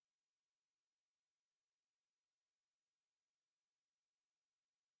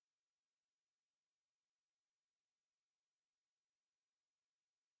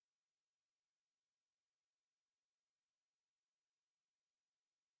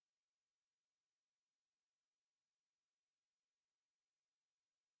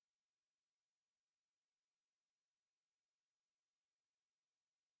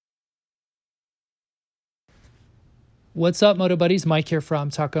What's up, Moto Buddies? Mike here from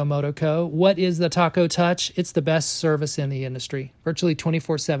Taco Moto Co. What is the Taco Touch? It's the best service in the industry. Virtually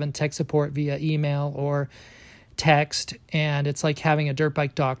 24/7 tech support via email or text, and it's like having a dirt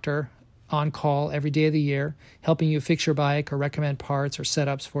bike doctor on call every day of the year, helping you fix your bike or recommend parts or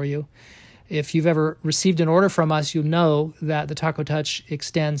setups for you. If you've ever received an order from us, you'll know that the Taco Touch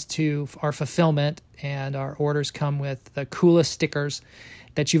extends to our fulfillment, and our orders come with the coolest stickers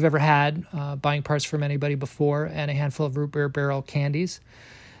that you've ever had, buying parts from anybody before, and a handful of root beer barrel candies.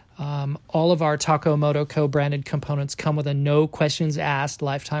 All of our Taco Moto Co. branded components come with a no questions asked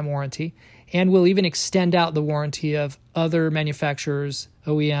lifetime warranty, and we'll even extend out the warranty of other manufacturers,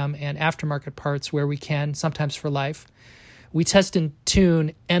 OEM, and aftermarket parts where we can, sometimes for life. We test and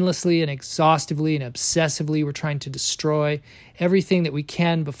tune endlessly and exhaustively and obsessively. We're trying to destroy everything that we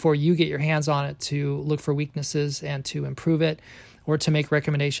can before you get your hands on it to look for weaknesses and to improve it, or to make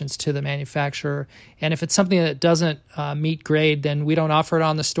recommendations to the manufacturer. And if it's something that doesn't meet grade, then we don't offer it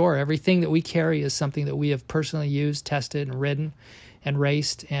on the store. Everything that we carry is something that we have personally used, tested, and ridden, and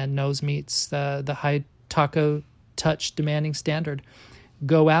raced, and knows meets the high Taco Touch demanding standard.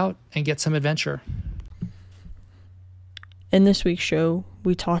 Go out and get some adventure. In this week's show,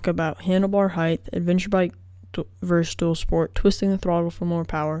 we talk about handlebar height, adventure bike versus dual sport, twisting the throttle for more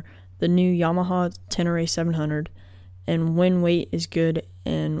power, the new Yamaha Tenere 700, and when weight is good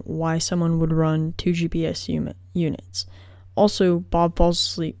and why someone would run 2 GPS units. Also, Bob falls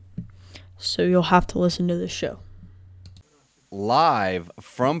asleep, so you'll have to listen to this show. Live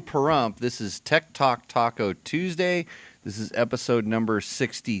from Pahrump, this is Tech Talk Taco Tuesday. This is episode number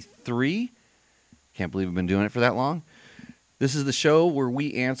 63. Can't believe we've been doing it for that long. This is the show where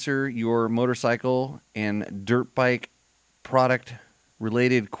we answer your motorcycle and dirt bike product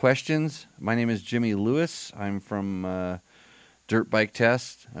related questions. My name is Jimmy Lewis. I'm from Dirt Bike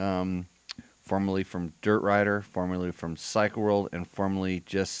Test, formerly from Dirt Rider, formerly from Cycle World, and formerly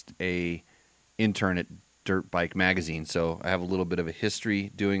just a intern at Dirt Bike Magazine. So I have a little bit of a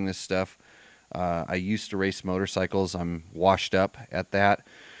history doing this stuff. I used to race motorcycles. I'm washed up at that.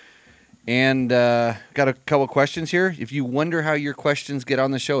 And got a couple questions here. If you wonder how your questions get on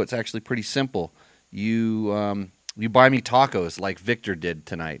the show, it's actually pretty simple. You buy me tacos like Victor did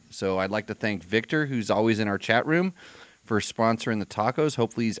tonight. So I'd like to thank Victor, who's always in our chat room, for sponsoring the tacos.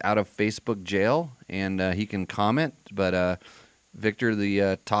 Hopefully he's out of Facebook jail and he can comment. But Victor,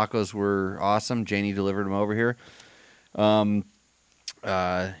 the tacos were awesome. Janie delivered them over here.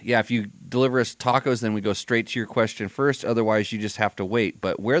 If you deliver us tacos, then we go straight to your question first. Otherwise, you just have to wait.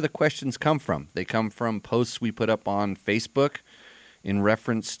 But where the questions come from, they come from posts we put up on Facebook in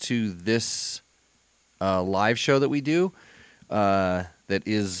reference to this live show that we do that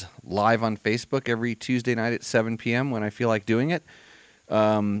is live on Facebook every Tuesday night at 7 p.m. when I feel like doing it.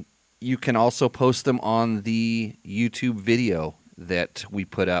 You can also post them on the YouTube video that we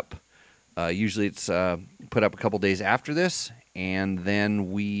put up. Usually it's put up a couple days after this, and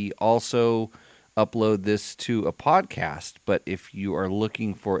then we also upload this to a podcast. But if you are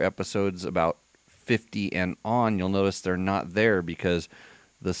looking for episodes about 50 and on, you'll notice they're not there because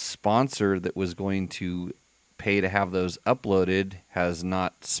the sponsor that was going to pay to have those uploaded has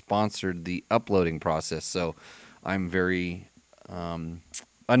not sponsored the uploading process. So I'm very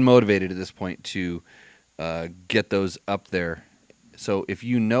unmotivated at this point to get those up there. So if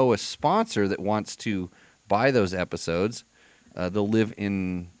you know a sponsor that wants to buy those episodes, they'll live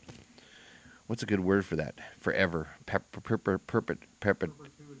in, what's a good word for that? Forever.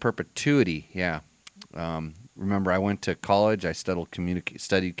 Perpetuity, yeah. Remember, I went to college. I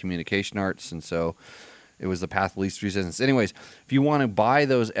studied communication arts, and so it was the path of least resistance. Anyways, if you want to buy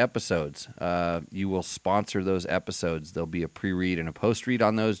those episodes, you will sponsor those episodes. There'll be a pre-read and a post-read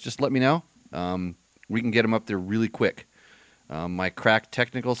on those. Just let me know. We can get them up there really quick. My crack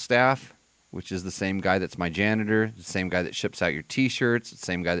technical staff, which is the same guy that's my janitor, the same guy that ships out your T-shirts, the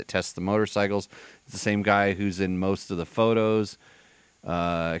same guy that tests the motorcycles, it's the same guy who's in most of the photos,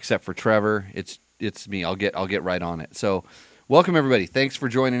 except for Trevor. It's me. I'll get right on it. So welcome, everybody. Thanks for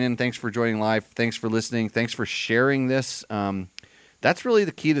joining in. Thanks for joining live. Thanks for listening. Thanks for sharing this. That's really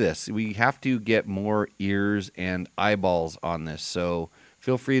the key to this. We have to get more ears and eyeballs on this. So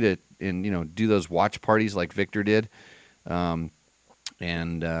feel free to do those watch parties like Victor did. And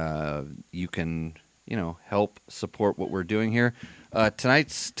you can, help support what we're doing here.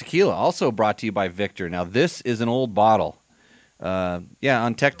 Tonight's tequila also brought to you by Victor. Now, this is an old bottle.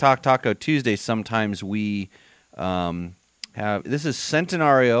 On Tech Talk Taco Tuesday, sometimes we this is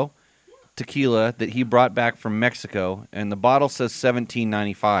Centenario tequila that he brought back from Mexico, and the bottle says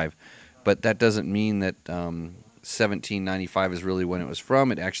 $17.95, but that doesn't mean that $17.95 is really when it was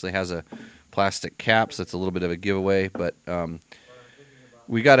from. It actually has a plastic caps. That's a little bit of a giveaway, but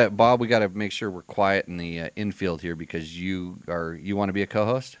we gotta make sure we're quiet in the infield here because you want to be a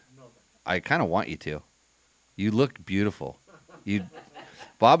co-host. I kind of want you to. You look beautiful.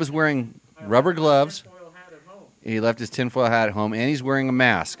 Bob is wearing rubber gloves. He left his tinfoil hat at home, and he's wearing a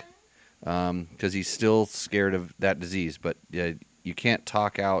mask because he's still scared of that disease. But you can't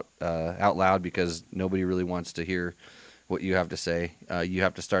talk out loud because nobody really wants to hear what you have to say. You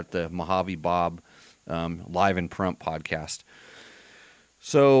have to start the Mojave Bob Live and Prump podcast.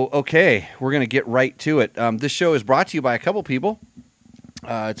 So, okay, we're going to get right to it. This show is brought to you by a couple people.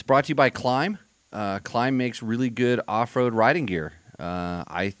 It's brought to you by Climb. Climb makes really good off-road riding gear.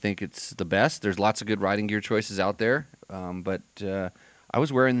 I think it's the best. There's lots of good riding gear choices out there, but I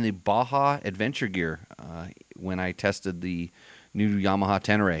was wearing the Baja Adventure gear when I tested the new Yamaha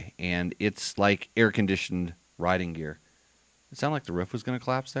Tenere, and it's like air-conditioned riding gear. It sounded like the roof was going to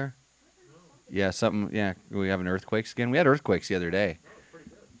collapse there. Yeah, something. Yeah, we having earthquakes again. We had earthquakes the other day.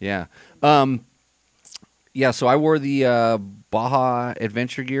 Yeah. Yeah, so I wore the Baja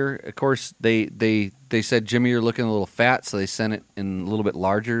Adventure gear. Of course, they said, Jimmy, you're looking a little fat, so they sent it in a little bit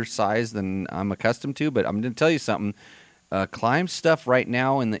larger size than I'm accustomed to. But I'm going to tell you something. Climb stuff right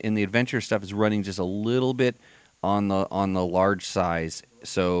now in the adventure stuff is running just a little bit on the large size.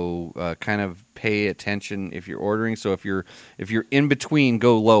 So kind of pay attention if you're ordering. So if you're in between,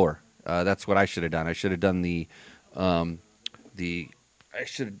 go lower. That's what I should have done. I should have done the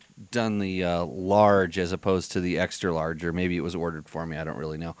large as opposed to the extra large, or maybe it was ordered for me. I don't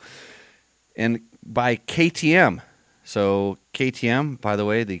really know. And by KTM. So KTM, by the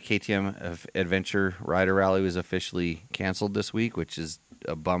way, the KTM Adventure Rider Rally was officially canceled this week, which is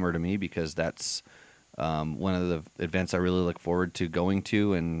a bummer to me because that's one of the events I really look forward to going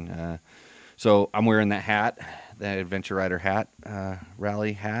to. And so I'm wearing that hat, that Adventure Rider hat,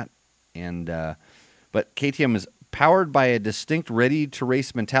 rally hat. And but KTM is powered by a distinct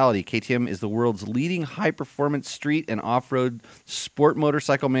ready-to-race mentality. KTM is the world's leading high-performance street and off-road sport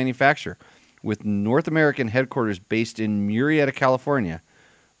motorcycle manufacturer, with North American headquarters based in Murrieta, California.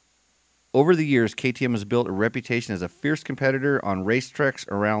 Over the years, KTM has built a reputation as a fierce competitor on racetracks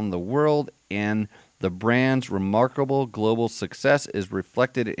around the world, and the brand's remarkable global success is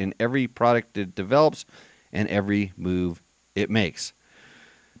reflected in every product it develops and every move it makes.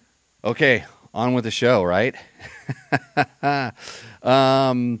 Okay, on with the show, right?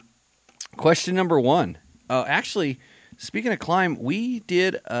 Question number 1. Actually, speaking of Climb, we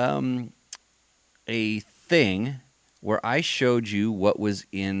did a thing where I showed you what was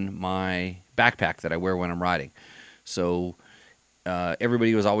in my backpack that I wear when I'm riding. So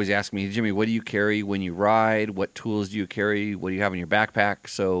everybody was always asking me, Jimmy, what do you carry when you ride? What tools do you carry? What do you have in your backpack?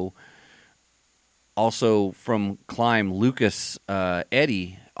 So also from Climb, Lucas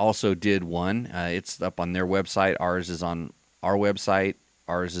Eddy also did one. It's up on their website. Ours is on our website.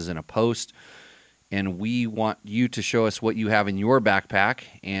 Ours is in a post. And we want you to show us what you have in your backpack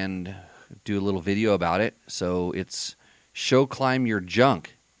and do a little video about it. So it's Show Climb Your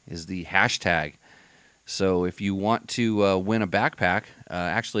Junk is the hashtag. So if you want to win a backpack,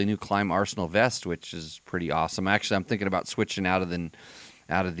 actually a new Climb Arsenal vest, which is pretty awesome. Actually, I'm thinking about switching out of the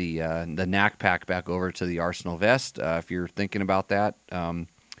NAC pack back over to the Arsenal vest. If you're thinking about that,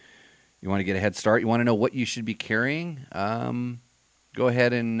 you want to get a head start, you want to know what you should be carrying, go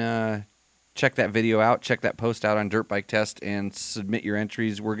ahead and check that video out, check that post out on Dirt Bike Test, and submit your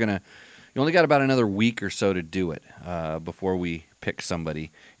entries. You only got about another week or so to do it before we pick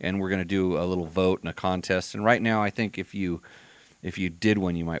somebody, and we're going to do a little vote and a contest. And right now, I think if you did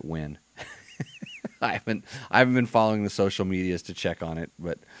one, you might win. I haven't been following the social medias to check on it,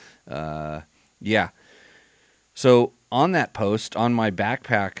 but yeah. So on that post, on my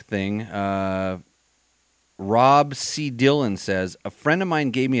backpack thing, Rob C. Dillon says, a friend of mine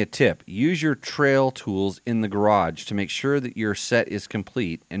gave me a tip. Use your trail tools in the garage to make sure that your set is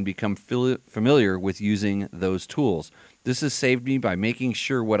complete and become familiar with using those tools. This has saved me by making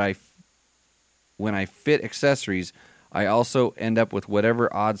sure when I fit accessories, I also end up with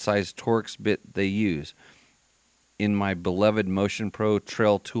whatever odd-sized Torx bit they use in my beloved Motion Pro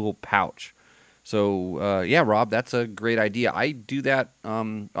trail tool pouch. So, yeah, Rob, that's a great idea. I do that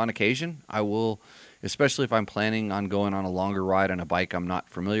on occasion. I will, especially if I'm planning on going on a longer ride on a bike I'm not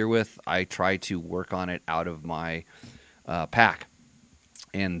familiar with, I try to work on it out of my pack.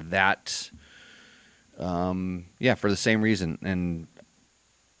 And that, yeah, for the same reason. And,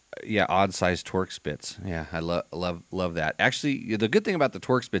 yeah, odd-sized Torx bits. Yeah, I love that. Actually, the good thing about the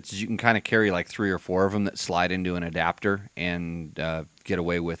Torx bits is you can kind of carry like 3 or 4 of them that slide into an adapter and get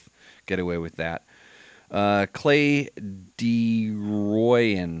away with that. Clay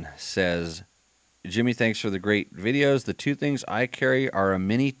DeRoyan says, Jimmy, thanks for the great videos. The two things I carry are a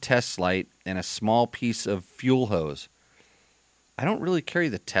mini test light and a small piece of fuel hose. I don't really carry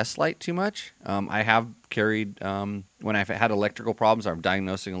the test light too much. I have carried, when I've had electrical problems, I'm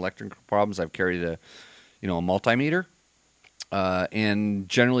diagnosing electrical problems, I've carried a multimeter. And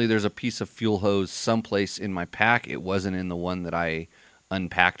generally there's a piece of fuel hose someplace in my pack. It wasn't in the one that I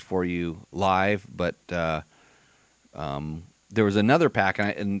unpacked for you live, but there was another pack,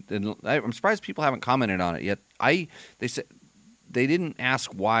 and I'm surprised people haven't commented on it yet. They said they didn't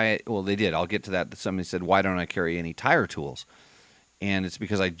ask why. Well, they did. I'll get to that. Somebody said, "Why don't I carry any tire tools?" And it's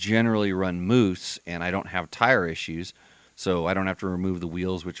because I generally run Moose, and I don't have tire issues, so I don't have to remove the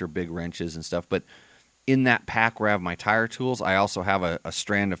wheels, which are big wrenches and stuff. But in that pack where I have my tire tools, I also have a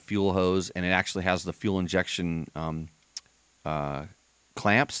strand of fuel hose, and it actually has the fuel injection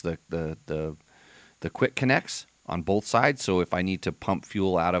clamps, the quick connects on both sides. So if I need to pump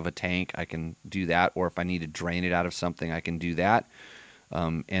fuel out of a tank, I can do that, or if I need to drain it out of something, I can do that.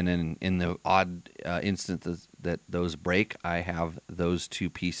 And then in the odd instance that those break, I have those two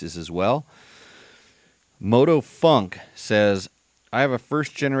pieces as well. Moto Funk says, I have a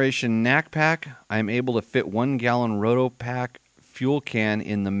first-generation knack pack. I am able to fit 1 gallon Rotopack fuel can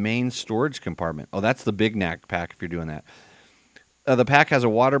in the main storage compartment. Oh, that's the big knack pack if you're doing that. The pack has a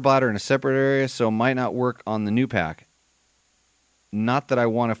water bladder in a separate area, so might not work on the new pack. Not that I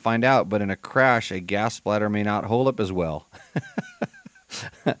want to find out, but in a crash, a gas bladder may not hold up as well.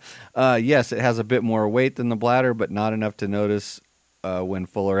 Yes, it has a bit more weight than the bladder, but not enough to notice when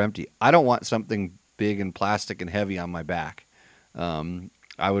full or empty. I don't want something big and plastic and heavy on my back.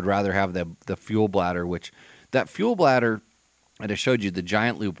 I would rather have the fuel bladder, which that fuel bladder that I showed you, the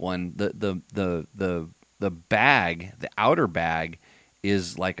Giant Loop one, the bag, the outer bag,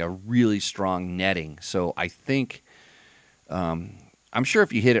 is like a really strong netting. So I think, I'm sure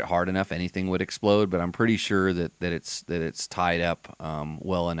if you hit it hard enough, anything would explode. But I'm pretty sure that it's tied up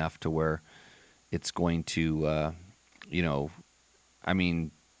well enough to where it's going to,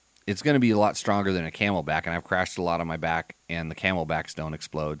 it's going to be a lot stronger than a Camelback. And I've crashed a lot on my back, and the Camelbacks don't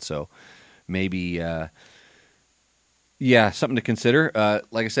explode. So maybe. Yeah, something to consider.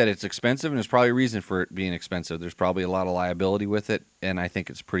 Like I said, it's expensive, and there's probably a reason for it being expensive. There's probably a lot of liability with it, and I think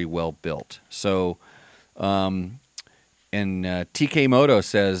it's pretty well built. So, TK Moto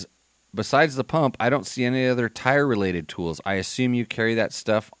says, besides the pump, I don't see any other tire-related tools. I assume you carry that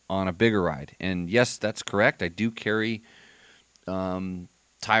stuff on a bigger ride. And yes, that's correct. I do carry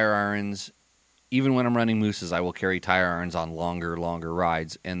tire irons. Even when I'm running Mooses, I will carry tire irons on longer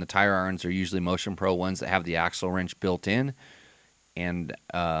rides. And the tire irons are usually Motion Pro ones that have the axle wrench built in. And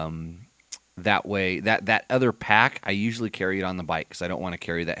that way, that other pack, I usually carry it on the bike because I don't want to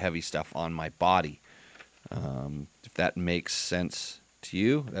carry that heavy stuff on my body. If that makes sense to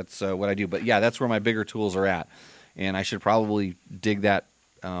you, that's what I do. But yeah, that's where my bigger tools are at. And I should probably dig that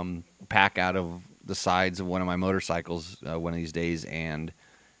pack out of the sides of one of my motorcycles one of these days and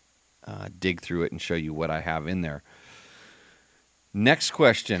dig through it and show you what I have in there. Next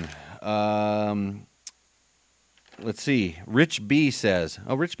question. Let's see. Rich B says,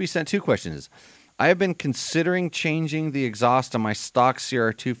 Rich B sent two questions. I have been considering changing the exhaust on my stock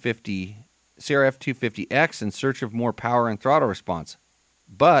CRF 250X in search of more power and throttle response.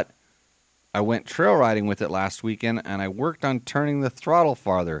 But I went trail riding with it last weekend, and I worked on turning the throttle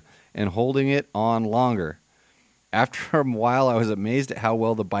farther and holding it on longer. After a while, I was amazed at how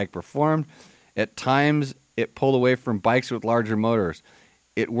well the bike performed. At times, it pulled away from bikes with larger motors.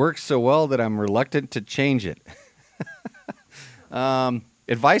 It works so well that I'm reluctant to change it.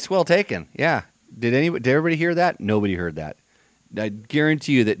 Advice well taken. Yeah. Did everybody hear that? Nobody heard that. I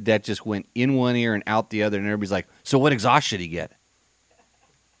guarantee you that just went in one ear and out the other, and everybody's like, so what exhaust should he get?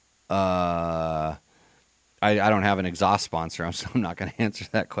 I don't have an exhaust sponsor, so I'm not going to answer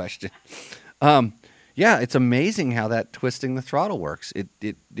that question. Yeah, it's amazing how that twisting the throttle works.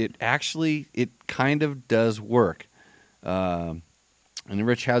 It actually kind of does work. And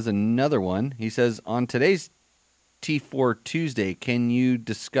Rich has another one. He says, on today's T4 Tuesday, can you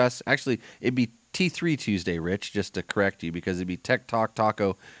discuss... Actually, it'd be T3 Tuesday, Rich, just to correct you, because it'd be Tech Talk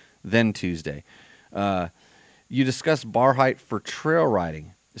Taco, then Tuesday. You discuss bar height for trail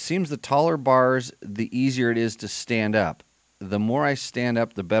riding. It seems the taller bars, the easier it is to stand up. The more I stand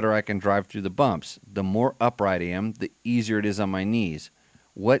up, the better I can drive through the bumps. The more upright I am, the easier it is on my knees.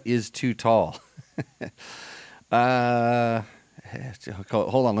 What is too tall? Hold on,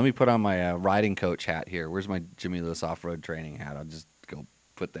 let me put on my riding coach hat here. Where's my Jimmy Lewis off-road training hat? I'll just go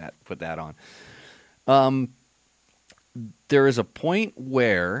put that on. There is a point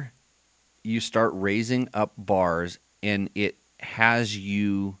where you start raising up bars and it has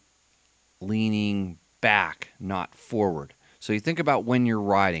you leaning back, not forward. So you think about when you're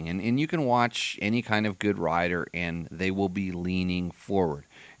riding, and you can watch any kind of good rider and they will be leaning forward.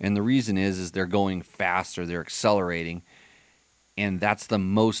 And the reason is they're going faster, they're accelerating, and that's the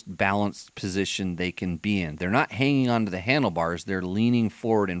most balanced position they can be in. They're not hanging onto the handlebars, they're leaning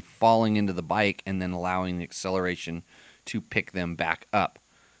forward and falling into the bike and then allowing the acceleration to pick them back up.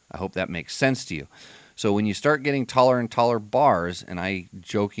 I hope that makes sense to you. So when you start getting taller and taller bars, and I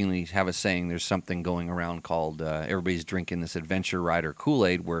jokingly have a saying, there's something going around called everybody's drinking this Adventure Rider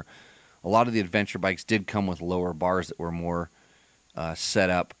Kool-Aid, where a lot of the adventure bikes did come with lower bars that were more set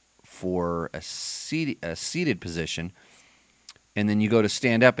up for a seated position. And then you go to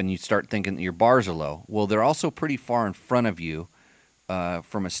stand up and you start thinking that your bars are low. Well, they're also pretty far in front of you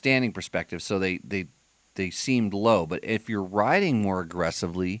from a standing perspective, so they seemed low. But if you're riding more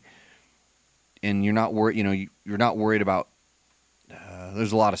aggressively, and you're not worried, you're not worried about.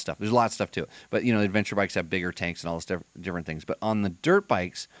 There's a lot of stuff. There's a lot of stuff to it. But adventure bikes have bigger tanks and all this different things. But on the dirt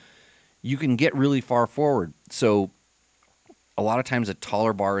bikes, you can get really far forward. So a lot of times a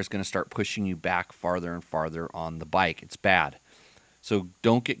taller bar is going to start pushing you back farther and farther on the bike. It's bad. So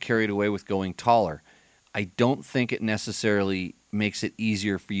don't get carried away with going taller. I don't think it necessarily makes it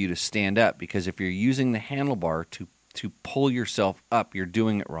easier for you to stand up, because if you're using the handlebar to pull yourself up, you're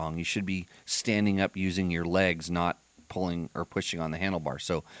doing it wrong. You should be standing up using your legs, not pulling or pushing on the handlebar.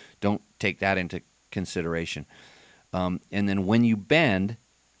 So don't take that into consideration. And then when you bend,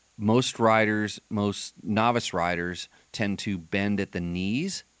 most novice riders tend to bend at the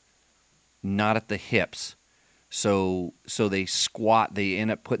knees, not at the hips. So they squat. They end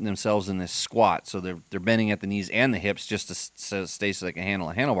up putting themselves in this squat. So they're bending at the knees and the hips just to stay so they can handle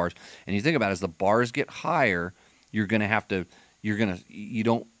the handlebars. And you think about it, as the bars get higher, they're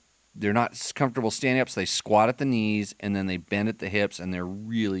not comfortable standing up, so they squat at the knees and then they bend at the hips, and they're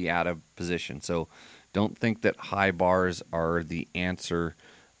really out of position. So don't think that high bars are the answer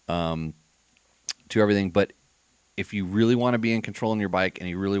to everything. But if you really want to be in control on your bike and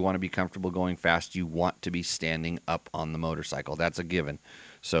you really want to be comfortable going fast, you want to be standing up on the motorcycle. That's a given.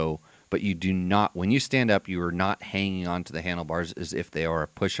 So, but you do not, when you stand up, you are not hanging onto the handlebars as if they are a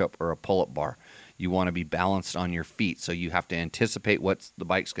push-up or a pull-up bar. You want to be balanced on your feet, so you have to anticipate what the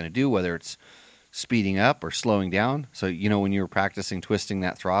bike's going to do, whether it's speeding up or slowing down. So, when you're practicing twisting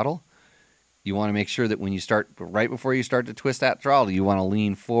that throttle, you want to make sure that when you start, right before you start to twist that throttle, you want to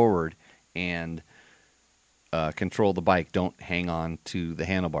lean forward and control the bike. Don't hang on to the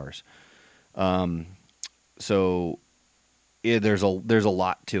handlebars. So there's a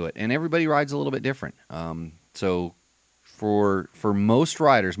lot to it, and everybody rides a little bit different. So for most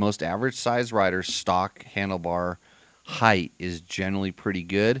riders, most average size riders, stock handlebar height is generally pretty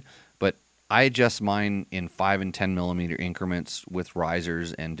good, but I adjust mine in 5 and 10 millimeter increments with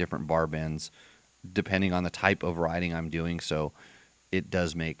risers and different bar bends, depending on the type of riding I'm doing. So it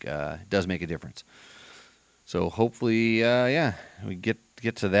does make a difference. So hopefully, we get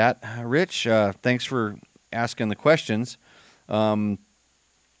to that. Rich, thanks for asking the questions.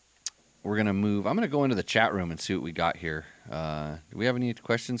 We're going to move. I'm going to go into the chat room and see what we got here. Do we have any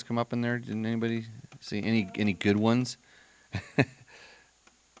questions come up in there? Didn't anybody see any good ones? Mostly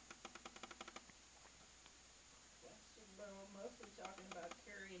talking about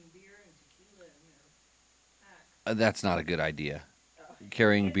carrying beer and tequila in your pack. That's not a good idea.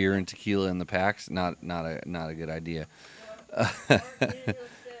 Carrying beer and tequila in the packs, not a good idea. Well, Mark Daniel says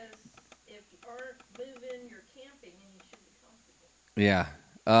if you aren't moving, you're camping and you should be comfortable. Yeah.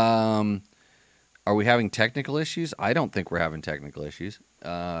 Are we having technical issues? I don't think we're having technical issues.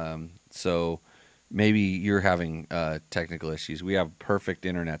 So maybe you're having technical issues. We have perfect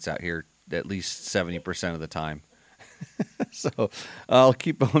internets out here at least 70% of the time. So I'll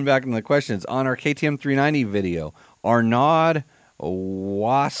keep going back into the questions. On our KTM 390 video, Arnaud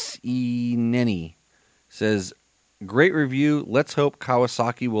Wasineni says, great review. Let's hope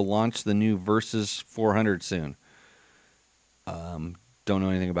Kawasaki will launch the new Versys 400 soon. Don't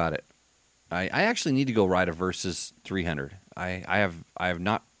know anything about it. I actually need to go ride a Versys 300. I have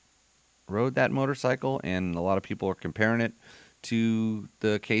not rode that motorcycle, and a lot of people are comparing it to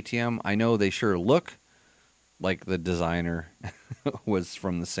the KTM. I know they sure look like the designer was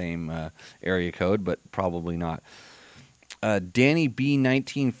from the same area code, but probably not. Danny B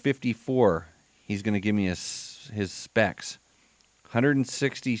 1954. He's going to give me his specs.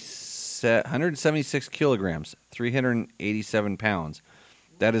 176 kilograms, 387 pounds.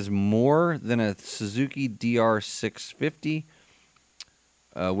 That is more than a Suzuki DR650,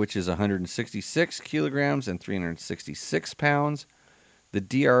 which is 166 kilograms and 366 pounds. The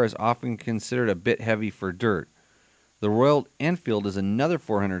DR is often considered a bit heavy for dirt. The Royal Enfield is another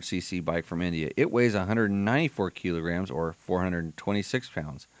 400cc bike from India. It weighs 194 kilograms or 426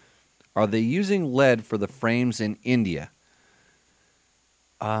 pounds. Are they using lead for the frames in India?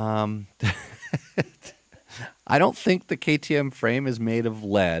 I don't think the KTM frame is made of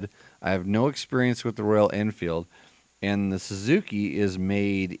lead. I have no experience with the Royal Enfield. And the Suzuki is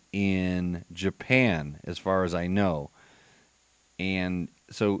made in Japan, as far as I know. And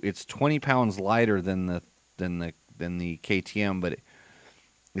so it's 20 pounds lighter than the KTM, but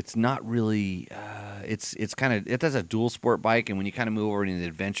it's not really. It's kind of, it does a dual sport bike, and when you kind of move over into the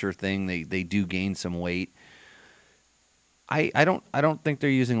adventure thing, they do gain some weight. I don't think they're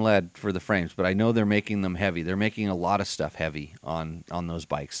using lead for the frames, but I know they're making them heavy. They're making a lot of stuff heavy on those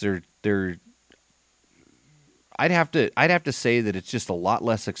bikes. They're. I'd have to say that it's just a lot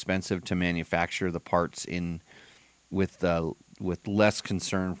less expensive to manufacture the parts with less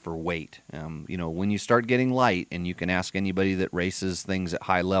concern for weight. When you start getting light, and you can ask anybody that races things at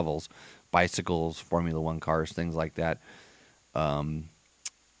high levels, bicycles, Formula One cars, things like that,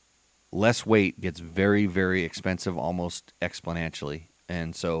 less weight gets very, very expensive almost exponentially.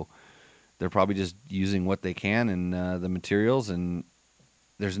 And so they're probably just using what they can and the materials. And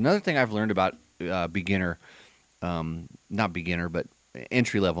there's another thing I've learned about not beginner, but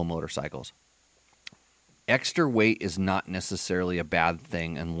entry-level motorcycles. Extra weight is not necessarily a bad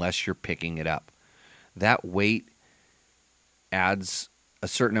thing unless you're picking it up. That weight adds a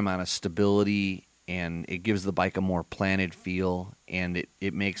certain amount of stability, and it gives the bike a more planted feel, and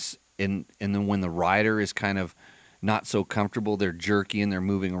it makes, and then when the rider is kind of not so comfortable, they're jerky and they're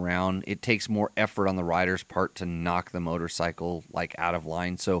moving around, it takes more effort on the rider's part to knock the motorcycle like out of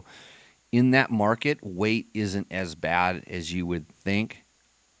line. So in that market, weight isn't as bad as you would think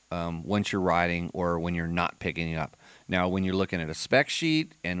once you're riding or when you're not picking it up. Now, when you're looking at a spec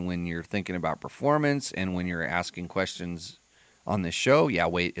sheet and when you're thinking about performance and when you're asking questions on this show, yeah,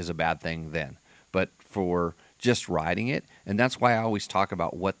 weight is a bad thing then. But for just riding it, and that's why I always talk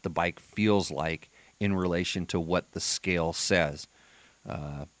about what the bike feels like in relation to what the scale says.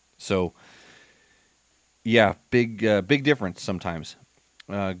 So, yeah, big difference sometimes.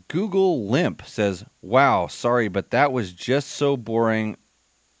 Google Limp says, "Wow, sorry, but that was just so boring.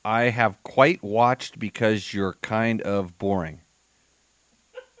 I have quite watched because you're kind of boring."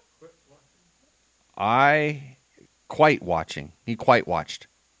 I quite watching. He quite watched.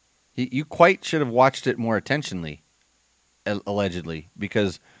 You quite should have watched it more attentionally, allegedly,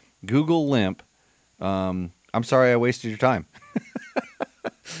 because Google Limp. I'm sorry I wasted your time.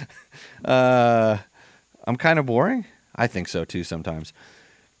 I'm kind of boring. I think so too sometimes.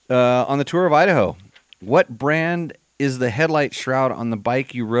 On the Tour of Idaho, what brand is the headlight shroud on the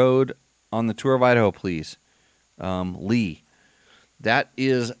bike you rode on the Tour of Idaho, please? Lee. That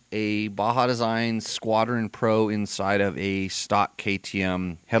is a Baja Design Squadron Pro inside of a stock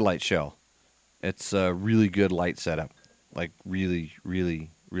KTM headlight shell. It's a really good light setup. Like really, really,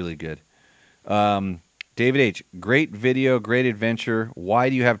 really good. David H., great video, great adventure. Why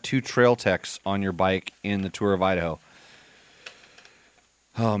do you have 2 Trail Techs on your bike in the Tour of Idaho?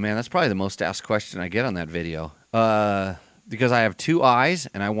 Oh, man, that's probably the most asked question I get on that video. Because I have 2 eyes,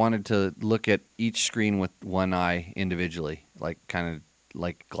 and I wanted to look at each screen with one eye individually, like kind of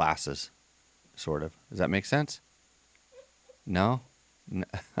like glasses, sort of. Does that make sense? No?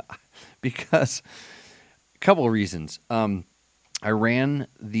 Because a couple of reasons. I ran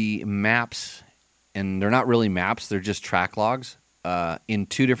the maps, and they're not really maps, they're just track logs, in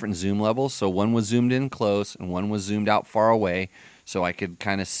 2 different zoom levels. So one was zoomed in close, and one was zoomed out far away, so I could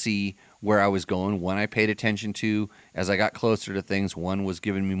kind of see where I was going. One I paid attention to as I got closer to things. One was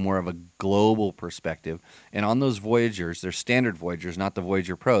giving me more of a global perspective. And on those Voyagers, they're standard Voyagers, not the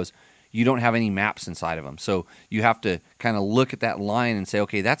Voyager Pros, you don't have any maps inside of them. So you have to kind of look at that line and say,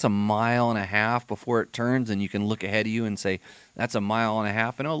 okay, that's 1.5 miles before it turns, and you can look ahead of you and say, that's 1.5 miles.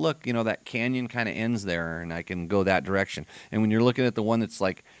 And oh, look, that canyon kind of ends there, and I can go that direction. And when you're looking at the one that's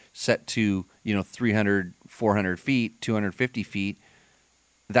like set to, 300, 400 feet, 250 feet,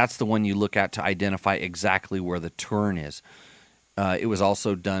 that's the one you look at to identify exactly where the turn is. It was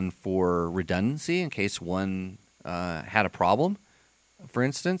also done for redundancy in case one had a problem, for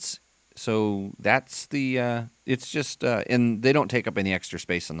instance. So that's the, it's just, and they don't take up any extra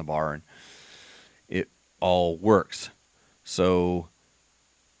space on the bar, and it all works. So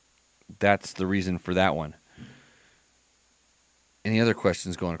that's the reason for that one. Any other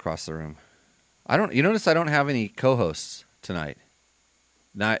questions going across the room? You notice I don't have any co-hosts tonight.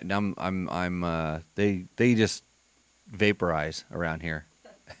 They just vaporize around here.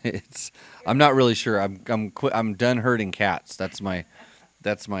 I'm not really sure. I'm done herding cats. That's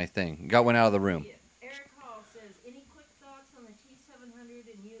That's my thing. Got one out of the room. Yeah. Eric Hall says, any quick thoughts on the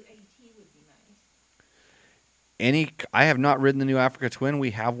T700 and UAT would be nice. I have not ridden the new Africa Twin.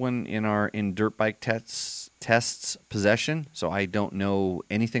 We have one in dirt bike tests possession, so I don't know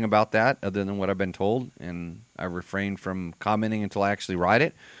anything about that other than what I've been told, and I refrain from commenting until I actually ride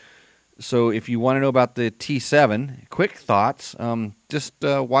it. So if you want to know about the T7, quick thoughts, just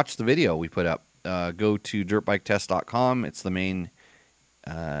watch the video we put up. Go to dirtbiketest.com. It's the main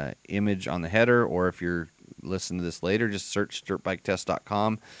image on the header, or if you're listening to this later, just search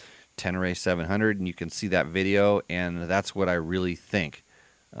dirtbiketest.com, Tenere 700, and you can see that video, and that's what I really think.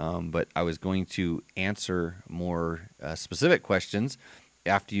 But I was going to answer more specific questions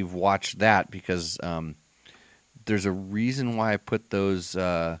after you've watched that, because there's a reason why I put those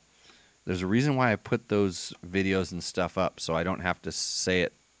videos and stuff up, so I don't have to say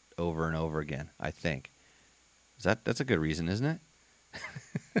it over and over again. I think that's a good reason, isn't it?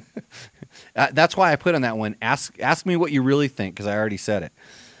 That's why I put on that one. Ask me what you really think, because I already said it.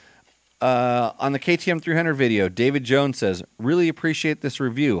 On the KTM 300 video, David Jones says, really appreciate this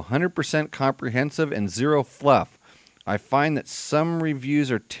review. 100% comprehensive and zero fluff. I find that some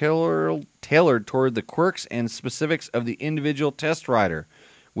reviews are tailored toward the quirks and specifics of the individual test rider,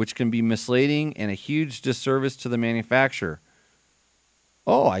 which can be misleading and a huge disservice to the manufacturer.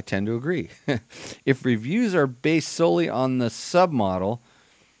 Oh, I tend to agree. If reviews are based solely on the submodel,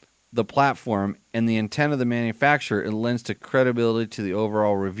 the platform, and the intent of the manufacturer, it lends to credibility to the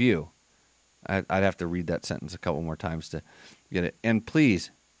overall review. I'd have to read that sentence a couple more times to get it. And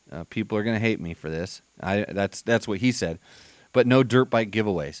please, people are going to hate me for this. That's what he said. But no dirt bike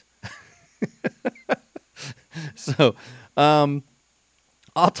giveaways. So,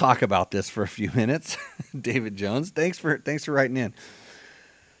 I'll talk about this for a few minutes. David Jones, thanks for writing in.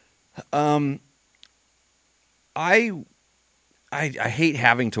 I hate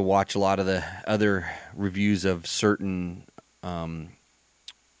having to watch a lot of the other reviews of certain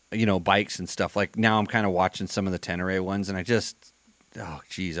bikes and stuff. Like now I'm kind of watching some of the Tenere ones, and I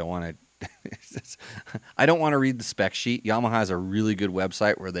don't want to read the spec sheet. Yamaha has a really good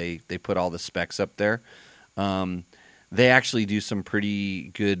website where they put all the specs up there. They actually do some pretty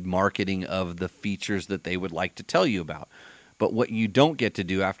good marketing of the features that they would like to tell you about. But what you don't get to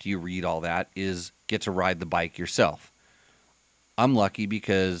do after you read all that is get to ride the bike yourself. I'm lucky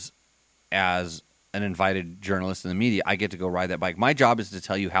because as an invited journalist in the media, I get to go ride that bike. My job is to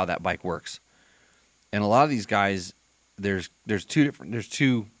tell you how that bike works. And a lot of these guys, there's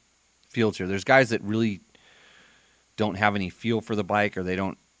two fields here. There's guys that really don't have any feel for the bike, or they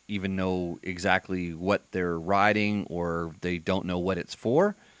don't even know exactly what they're riding, or they don't know what it's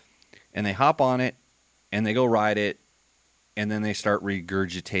for. And they hop on it and they go ride it, and then they start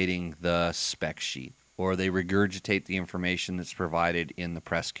regurgitating the spec sheet, or they regurgitate the information that's provided in the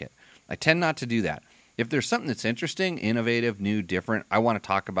press kit. I tend not to do that. If there's something that's interesting, innovative, new, different, I want to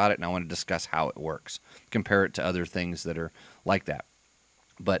talk about it, and I want to discuss how it works, compare it to other things that are like that.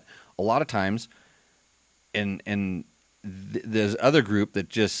 But a lot of times, there's other group that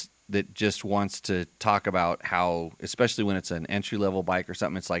just wants to talk about how, especially when it's an entry-level bike or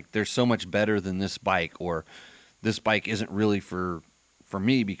something, it's like, there's so much better than this bike, or this bike isn't really for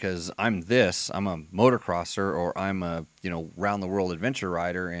me because I'm a motocrosser, or I'm a round the world adventure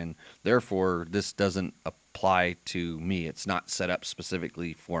rider, and therefore this doesn't apply to me. It's not set up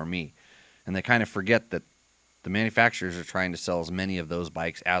specifically for me. And they kind of forget that the manufacturers are trying to sell as many of those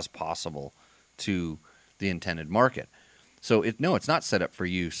bikes as possible to the intended market. So it's not set up for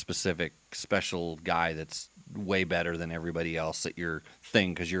you, special guy that's way better than everybody else at your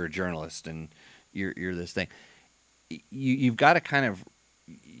thing because you're a journalist and you're this thing. You've got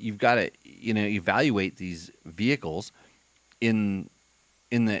to evaluate these vehicles in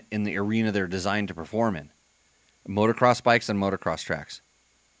the arena they're designed to perform in. Motocross bikes on motocross tracks.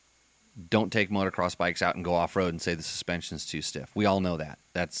 Don't take motocross bikes out and go off road and say the suspension's too stiff. We all know that.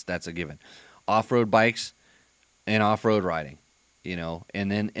 That's a given. Off-road bikes and off-road riding,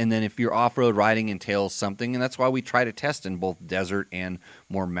 and then if your off-road riding entails something, and that's why we try to test in both desert and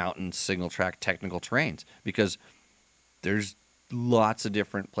more mountain single track technical terrains, because there's lots of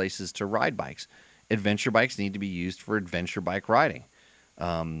different places to ride bikes. Adventure bikes need to be used for adventure bike riding.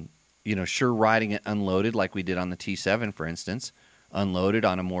 Sure, riding it unloaded like we did on the T7, for instance, unloaded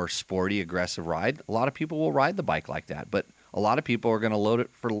on a more sporty, aggressive ride, a lot of people will ride the bike like that. But a lot of people are going to load it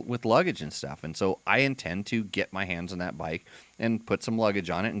with luggage and stuff. And so I intend to get my hands on that bike and put some luggage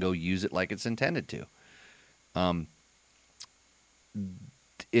on it and go use it like it's intended to.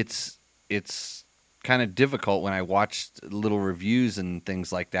 It's kind of difficult when I watch little reviews and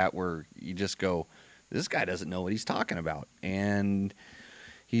things like that where you just go, this guy doesn't know what he's talking about. And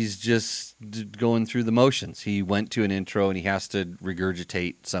He's just going through the motions. He went to an intro and he has to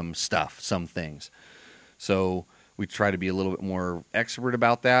regurgitate some stuff, some things. So we try to be a little bit more expert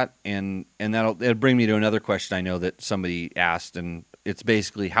about that, and it'll bring me to another question I know that somebody asked, and it's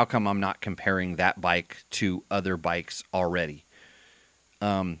basically, how come I'm not comparing that bike to other bikes already?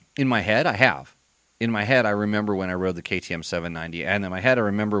 In my head, I have. In my head, I remember when I rode the KTM 790, and in my head, I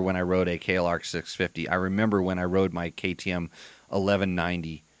remember when I rode a KLR 650. I remember when I rode my KTM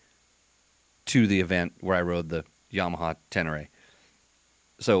 1190 to the event where I rode the Yamaha Tenere.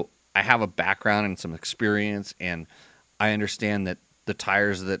 So I have a background and some experience, and I understand that the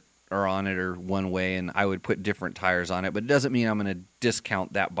tires that are on it are one way, and I would put different tires on it, but it doesn't mean I'm going to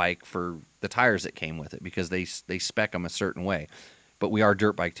discount that bike for the tires that came with it, because they spec them a certain way. But we are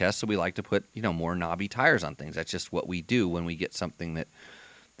dirt bike tests, so we like to put, more knobby tires on things. That's just what we do when we get something that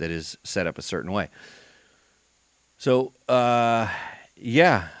is set up a certain way. So,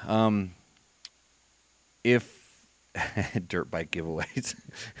 if dirt bike giveaways,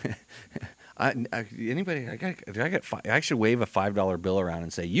 I should wave a $5 bill around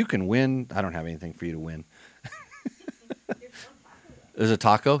and say, you can win. I don't have anything for you to win. There's a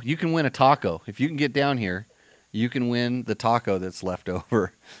taco. You can win a taco if you can get down here. You can win the taco that's left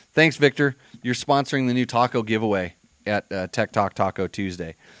over. Thanks, Victor. You're sponsoring the new taco giveaway at Tech Talk Taco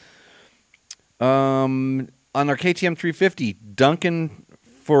Tuesday. On our KTM 350, Duncan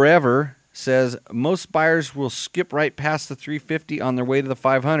Forever says, most buyers will skip right past the 350 on their way to the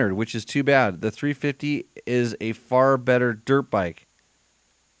 500, which is too bad. The 350 is a far better dirt bike.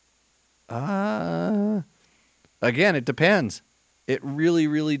 Again, it depends. It really,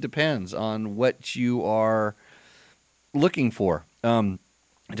 really depends on what you are looking for. It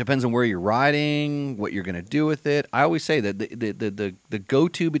depends on where you're riding, what you're going to do with it. I always say that the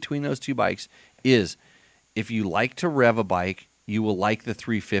go-to between those two bikes is, if you like to rev a bike, you will like the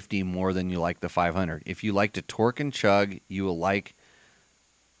 350 more than you like the 500. If you like to torque and chug, you will like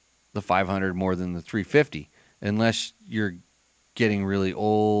the 500 more than the 350, unless you're getting really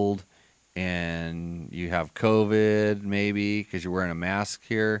old and you have COVID, maybe, because you're wearing a mask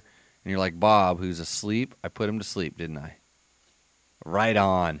here. And you're like Bob, who's asleep. I put him to sleep, didn't I? Right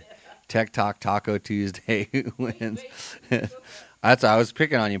on. Tech Talk Taco Tuesday wins. I was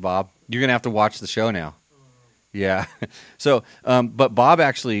picking on you, Bob. You're going to have to watch the show now. Yeah. So, but Bob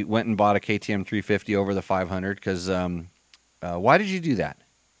actually went and bought a KTM 350 over the 500 because why did you do that?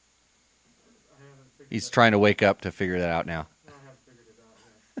 He's trying to wake up to figure that out now. I have figured it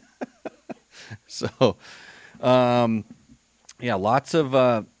out. So, yeah, lots of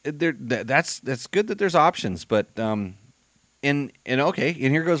that's good that there's options, but and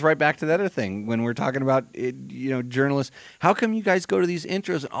here goes right back to that other thing when we're talking about journalists. How come you guys go to these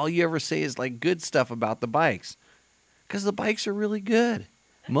intros and all you ever say is like good stuff about the bikes? Because the bikes are really good.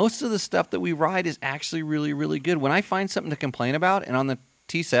 Most of the stuff that we ride is actually really, really good. When I find something to complain about, and on the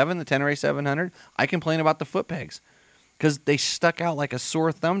T7, the Tenere 700, I complain about the foot pegs because they stuck out like a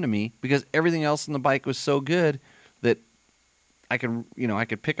sore thumb to me because everything else in the bike was so good that I could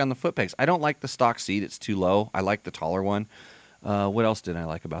pick on the foot pegs. I don't like the stock seat. It's too low. I like the taller one. What else did I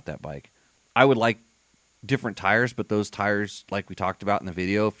like about that bike? I would like different tires, but those tires, like we talked about in the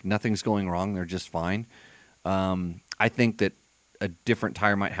video, if nothing's going wrong, they're just fine. I think that a different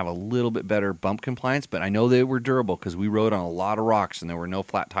tire might have a little bit better bump compliance, but I know they were durable because we rode on a lot of rocks and there were no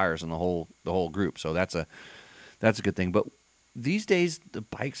flat tires in the whole group. So that's a good thing. But these days the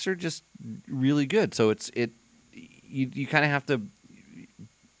bikes are just really good. So you kind of have to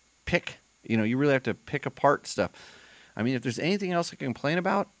pick. You really have to pick apart stuff. I mean, if there's anything else I can complain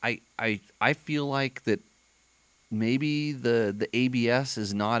about, I feel like that maybe the ABS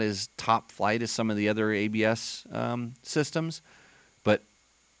is not as top flight as some of the other ABS systems. But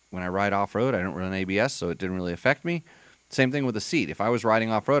when I ride off-road, I don't run ABS, so it didn't really affect me. Same thing with the seat. If I was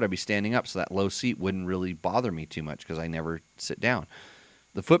riding off-road, I'd be standing up, so that low seat wouldn't really bother me too much because I never sit down.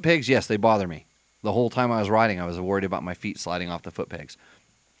 The foot pegs, yes, they bother me. The whole time I was riding, I was worried about my feet sliding off the foot pegs.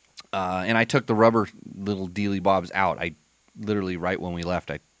 And I took the rubber little dealy bobs out. I literally, right when we left,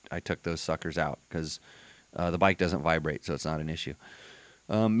 I took those suckers out because the bike doesn't vibrate, so it's not an issue.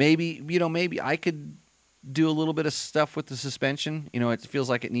 Maybe I could do a little bit of stuff with the suspension. It feels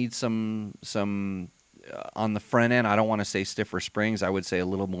like it needs some on the front end. I don't want to say stiffer springs. I would say a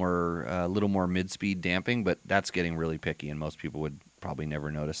little more mid-speed damping, but that's getting really picky, and most people would probably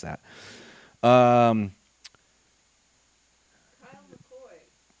never notice that. Kyle McCoy.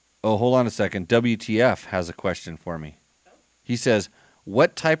 Oh, hold on a second. WTF has a question for me. He says,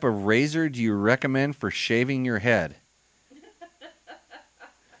 what type of razor do you recommend for shaving your head?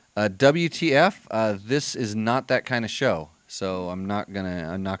 WTF, this is not that kind of show. So I'm not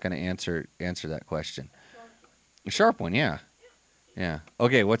gonna answer that question. A sharp one, yeah. Yeah.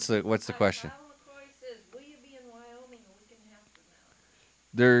 Okay, what's the question? Kyle McCoy says, will you be in Wyoming a week and a half from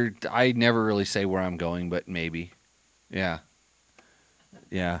now? I never really say where I'm going, but maybe. Yeah.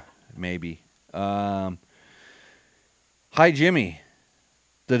 Yeah, maybe. Hi, Jimmy.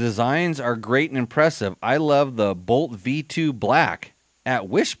 The designs are great and impressive. I love the Bolt V2 Black. At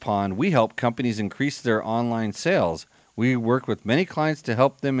Wish Pond, we help companies increase their online sales. We work with many clients to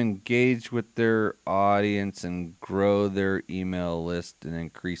help them engage with their audience and grow their email list and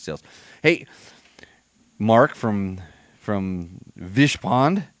increase sales. Hey, Mark from Wish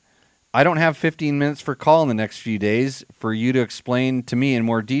Pond, I don't have 15 minutes for call in the next few days for you to explain to me in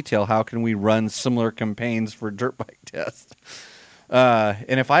more detail how can we run similar campaigns for dirt bike tests.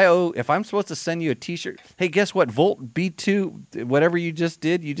 And if I'm supposed to send you a T-shirt, hey, guess what? Volt B2, whatever you just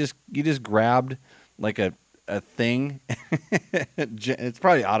did, you just grabbed like a thing. It's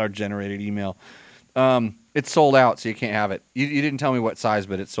probably auto-generated email. It's sold out, so you can't have it. You didn't tell me what size,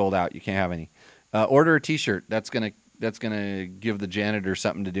 but it's sold out. You can't have any. Order a T-shirt. That's gonna give the janitor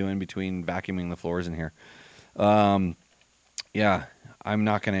something to do in between vacuuming the floors in here. Yeah, I'm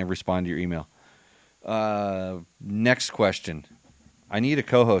not gonna respond to your email. Next question. I need a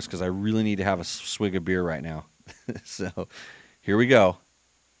co-host because I really need to have a swig of beer right now. So, here we go.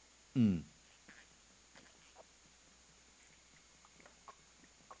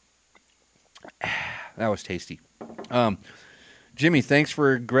 That was tasty. Jimmy, thanks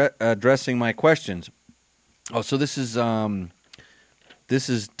for addressing my questions. Oh, so this is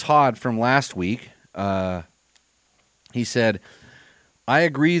Todd from last week. He said, I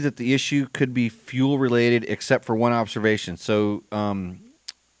agree that the issue could be fuel related, except for one observation. So,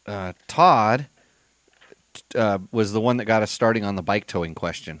 Todd was the one that got us starting on the bike towing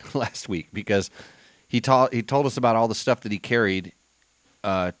question last week because he told us about all the stuff that he carried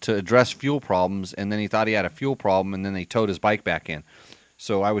to address fuel problems, and then he thought he had a fuel problem, and then they towed his bike back in.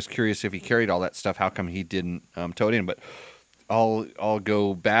 So I was curious if he carried all that stuff, how come he didn't tow it in? But I'll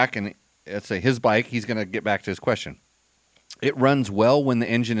go back and let's say his bike. He's going to get back to his question. It runs well when the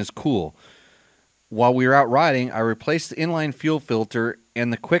engine is cool. While we were out riding, I replaced the inline fuel filter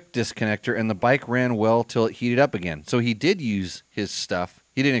and the quick disconnector, and the bike ran well till it heated up again. So he did use his stuff.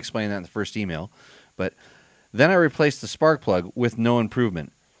 He didn't explain that in the first email, but then I replaced the spark plug with no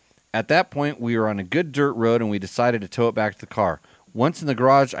improvement. At that point, we were on a good dirt road, and we decided to tow it back to the car. Once in the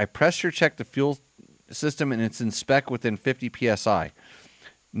garage, I pressure checked the fuel system, and it's in spec within 50 psi.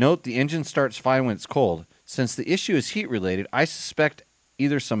 Note the engine starts fine when it's cold. Since the issue is heat-related, I suspect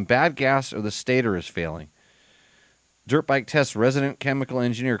either some bad gas or the stator is failing. Dirt Bike Test resident chemical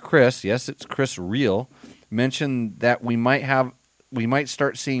engineer Chris, yes, it's Chris Real, mentioned that we might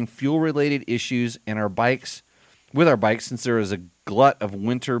start seeing fuel-related issues with our bikes since there is a glut of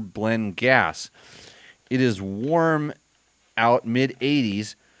winter blend gas. It is warm out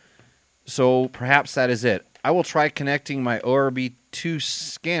mid-80s, so perhaps that is it. I will try connecting my ORB2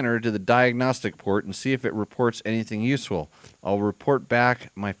 scanner to the diagnostic port and see if it reports anything useful. I'll report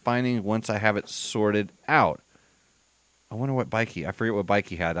back my findings once I have it sorted out. I wonder what bike I forget what bike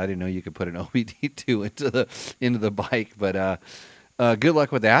he had. I didn't know you could put an OBD2 into the bike, but good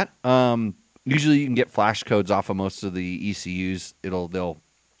luck with that. Usually you can get flash codes off of most of the ECUs.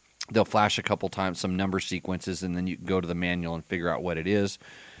 They'll flash a couple times, some number sequences, and then you can go to the manual and figure out what it is.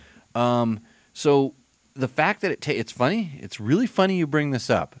 So the fact that it's funny, it's really funny you bring this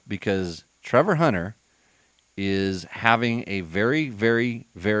up because Trevor Hunter is having a very, very,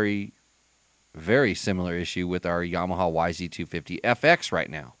 very, very similar issue with our Yamaha YZ250 FX right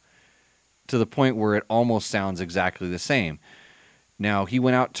now, to the point where it almost sounds exactly the same. Now, he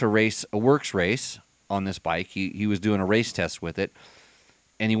went out to race a works race on this bike. He was doing a race test with it,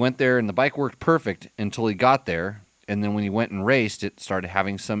 and he went there, and the bike worked perfect until he got there, and then when he went and raced, it started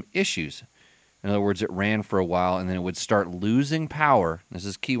having some issues. In other words, it ran for a while, and then it would start losing power. This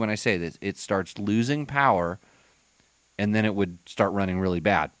is key when I say this. It starts losing power, and then it would start running really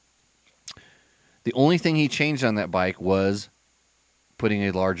bad. The only thing he changed on that bike was putting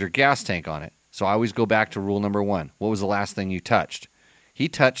a larger gas tank on it. So I always go back to rule number one. What was the last thing you touched? He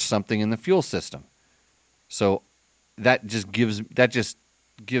touched something in the fuel system. So that just gives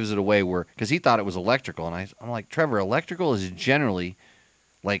it away because he thought it was electrical. And I'm like, Trevor, electrical is generally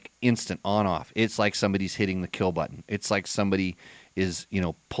like instant on off. It's like somebody's hitting the kill button. It's like somebody is,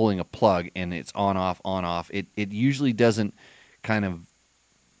 pulling a plug and it's on off. It usually doesn't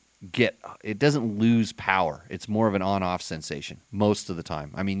it doesn't lose power. It's more of an on off sensation most of the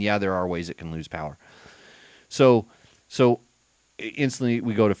time. I mean, yeah, there are ways it can lose power. So instantly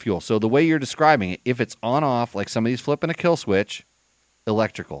we go to fuel. So the way you're describing it, if it's on off, like somebody's flipping a kill switch,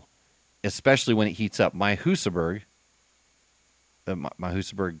 electrical, especially when it heats up. My Husaberg, my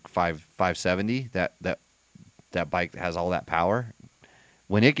Husaberg 570, that bike that has all that power,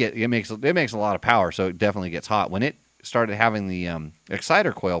 when it makes a lot of power, so it definitely gets hot. When it started having the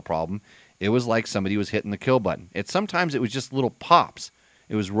exciter coil problem, it was like somebody was hitting the kill button. Sometimes it was just little pops.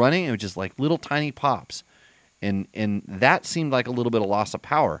 It was running, it was just like little tiny pops. And that seemed like a little bit of loss of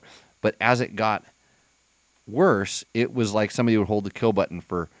power. But as it got worse, it was like somebody would hold the kill button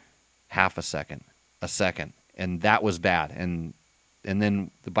for half a second, and that was bad. And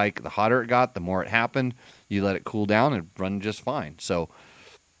then the bike, the hotter it got, the more it happened. You let it cool down and run just fine. So,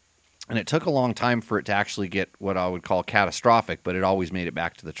 and it took a long time for it to actually get what I would call catastrophic, but it always made it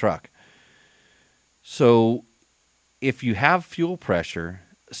back to the truck. So if you have fuel pressure,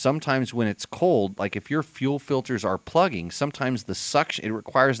 sometimes when it's cold, like if your fuel filters are plugging, sometimes the suction, it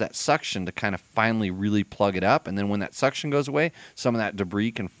requires that suction to kind of finally really plug it up. And then when that suction goes away, some of that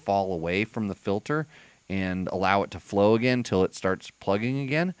debris can fall away from the filter and allow it to flow again until it starts plugging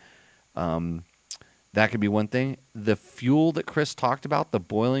again. That could be one thing. The fuel that Chris talked about, the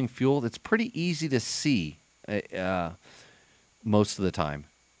boiling fuel, it's pretty easy to see most of the time.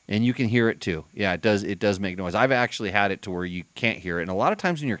 And you can hear it too. Yeah, it does make noise. I've actually had it to where you can't hear it. And a lot of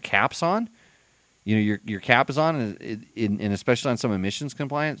times when your cap's on, your cap is on, and especially on some emissions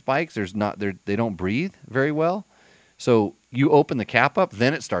compliance bikes, they don't breathe very well. So you open the cap up,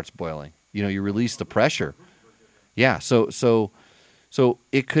 then it starts boiling. You release the pressure. Yeah, so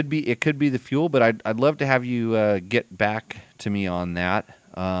it could be the fuel, but I'd love to have you get back to me on that.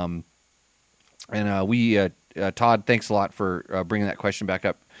 Todd, thanks a lot for bringing that question back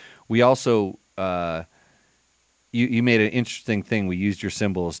up. We also you made an interesting thing. We used your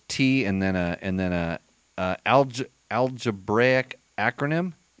symbol T and then a algebraic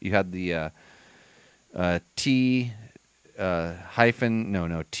acronym. You had the T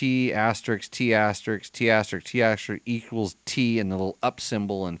T asterisk T asterisk T asterisk T asterisk equals T and the little up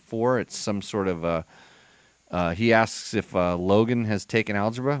symbol and 4. It's some sort of he asks if Logan has taken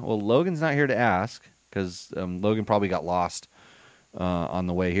algebra. Well, Logan's not here to ask because Logan probably got lost on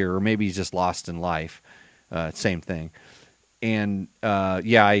the way here, or maybe he's just lost in life. Same thing. And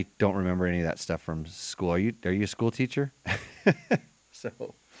I don't remember any of that stuff from school. Are you a school teacher?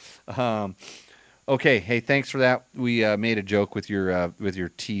 So, okay. Hey, thanks for that. We made a joke with your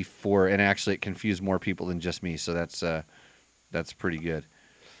T4, and actually it confused more people than just me. So that's pretty good.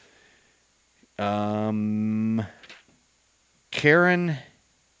 Karen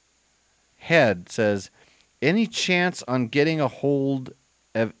Head says, any chance on getting a hold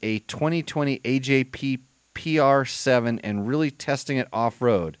of a 2020 AJP PR7 and really testing it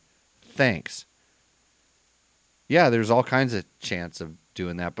off-road? Thanks. Yeah, there's all kinds of chance of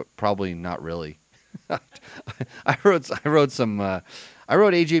doing that, but probably not really. I rode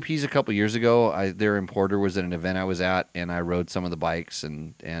AJPs a couple years ago. Their importer was at an event I was at, and I rode some of the bikes,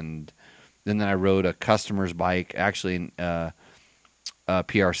 and then I rode a customer's bike, actually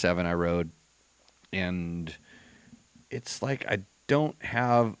PR7 I rode, and it's like I don't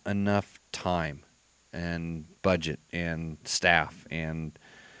have enough time and budget and staff, and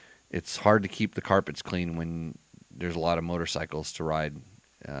it's hard to keep the carpets clean when there's a lot of motorcycles to ride.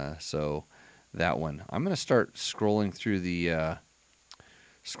 So that one, I'm going to start scrolling through the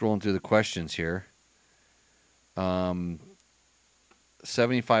questions here.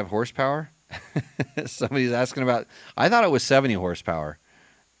 75 horsepower. Somebody's asking about. I thought it was 70 horsepower.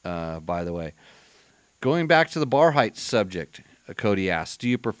 By the way, going back to the bar height subject, Cody asks, do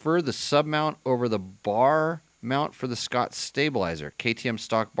you prefer the sub mount over the bar mount for the Scott stabilizer? KTM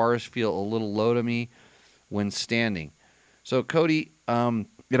stock bars feel a little low to me when standing. So Cody,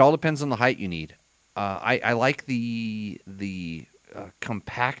 it all depends on the height you need. I like the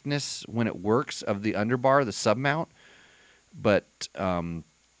compactness when it works of the underbar, the sub mount, but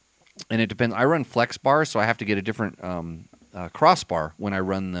and it depends. I run flex bars, so I have to get a different crossbar when I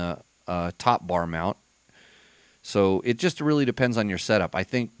run the top bar mount. So it just really depends on your setup. I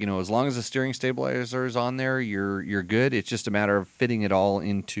think, as long as the steering stabilizer is on there, you're good. It's just a matter of fitting it all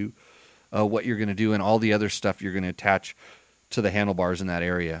into what you're going to do and all the other stuff you're going to attach to the handlebars in that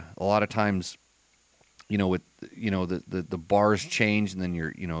area. A lot of times, with the bars change, and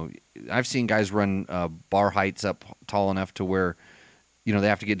then I've seen guys run bar heights up tall enough to where they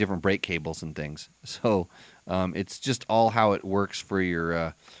have to get different brake cables and things. So it's just all how it works for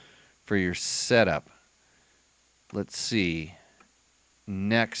your setup. Let's see.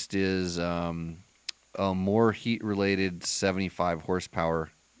 Next is more heat-related 75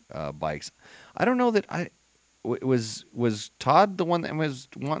 horsepower bikes. I don't know that was Todd the one that was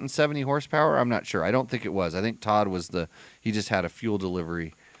wanting 70 horsepower? I'm not sure. I don't think it was. I think Todd was he just had a fuel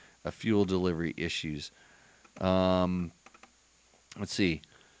delivery issues. Let's see.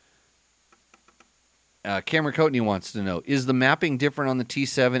 Cameron Coatney wants to know, is the mapping different on the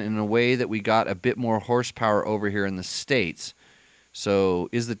T7 in a way that we got a bit more horsepower over here in the States? So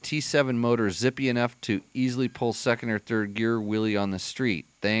is the T7 motor zippy enough to easily pull second or third gear wheelie on the street?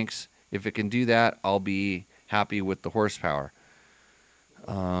 Thanks. If it can do that, I'll be happy with the horsepower.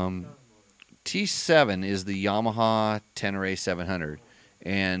 T7 is the Yamaha Tenere 700,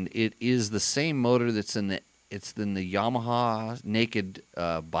 and it is the same motor that's in the Yamaha Naked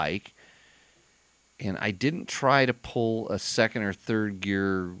bike. And I didn't try to pull a second or third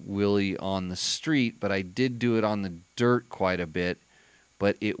gear wheelie on the street, but I did do it on the dirt quite a bit.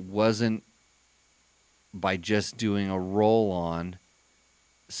 But it wasn't by just doing a roll-on.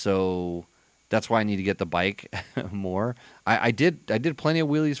 So that's why I need to get the bike more. I did plenty of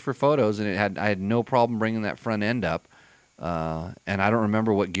wheelies for photos, and I had no problem bringing that front end up. And I don't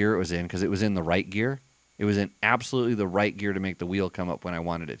remember what gear it was in because it was in the right gear. It was in absolutely the right gear to make the wheel come up when I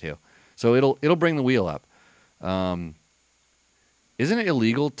wanted it to. So it'll bring the wheel up. Isn't it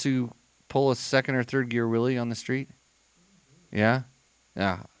illegal to pull a second or third gear wheelie on the street? Yeah?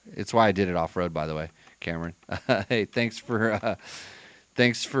 Yeah. It's why I did it off-road, by the way, Cameron. Hey, thanks for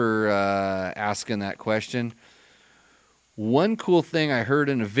asking that question. One cool thing I heard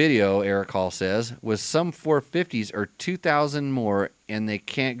in a video, Eric Hall says, was some 450s are $2,000 more and they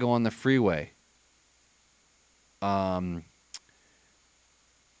can't go on the freeway.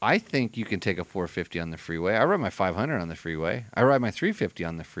 I think you can take a 450 on the freeway. I ride my 500 on the freeway. I ride my 350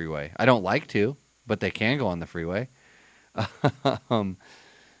 on the freeway. I don't like to, but they can go on the freeway.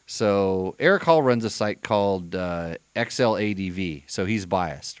 So Eric Hall runs a site called XLADV. So he's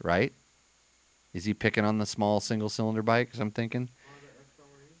biased, right? Is he picking on the small single-cylinder bikes, I'm thinking?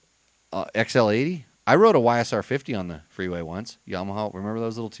 XL80? I rode a YSR 50 on the freeway once. Yamaha, remember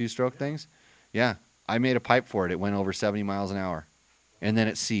those little two-stroke things? Yeah, I made a pipe for it. It went over 70 miles an hour. And then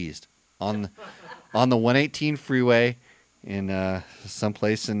it seized on the 118 freeway in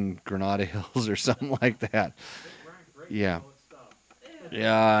someplace in Granada Hills or something like that. Yeah.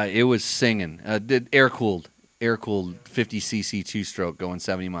 Yeah, it was singing. Air cooled 50cc two-stroke going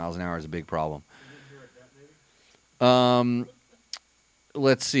 70 miles an hour is a big problem.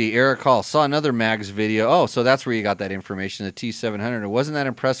 Let's see. Eric Hall saw another Mags video. Oh, so that's where you got that information, the T700. I wasn't that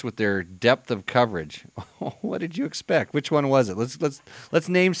impressed with their depth of coverage. What did you expect? Which one was it? Let's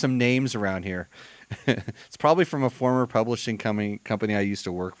name some names around here. It's probably from a former publishing company I used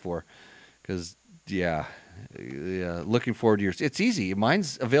to work for. Because, yeah, looking forward to yours. It's easy.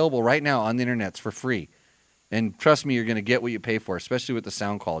 Mine's available right now on the internet for free. And trust me, you're going to get what you pay for, especially with the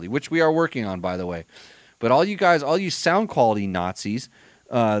sound quality, which we are working on, by the way. But all you sound quality Nazis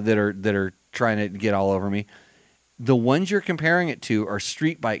that are trying to get all over me, the ones you're comparing it to are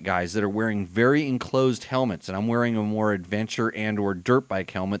street bike guys that are wearing very enclosed helmets, and I'm wearing a more adventure and or dirt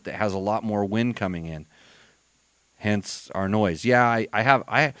bike helmet that has a lot more wind coming in. Hence our noise. Yeah, I have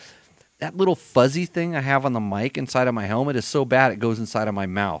that little fuzzy thing I have on the mic inside of my helmet is so bad it goes inside of my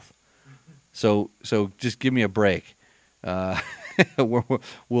mouth. So just give me a break.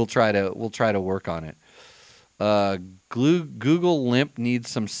 We'll try to work on it. Google Limp needs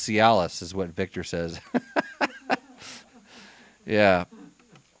some Cialis, is what Victor says. Yeah.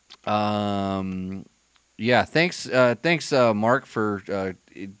 Yeah. Thanks, Mark, for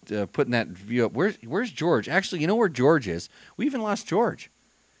putting that view up. Where's George? Actually, you know where George is? We even lost George.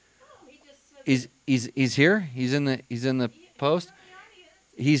 Oh, he just said He's here. He's in the post.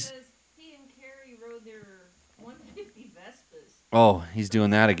 He's he and Carrie rode their 150 Vespas. Oh, he's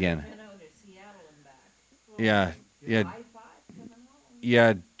doing that again. Went out to Seattle and back. Yeah. Yeah. I-5 coming home.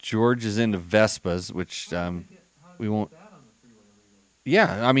 Yeah, George is into Vespas, which we won't.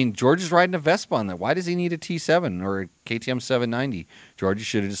 Yeah, I mean, George is riding a Vespa on that. Why does he need a T7 or a KTM 790? George, you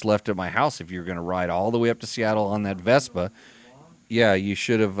should have just left at my house if you're going to ride all the way up to Seattle on that Vespa. Yeah, you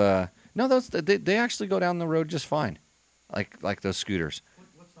should have. No, they actually go down the road just fine, like those scooters.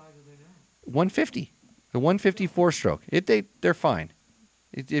 What size are they now? 150, the 150 four-stroke. They're fine.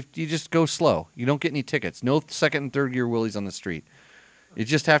 If you just go slow, you don't get any tickets. No second and third gear wheelies on the street. You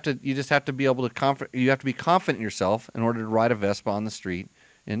just have to be able to you have to be confident in yourself in order to ride a Vespa on the street,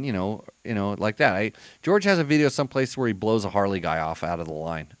 and you know like that. George has a video someplace where he blows a Harley guy off out of the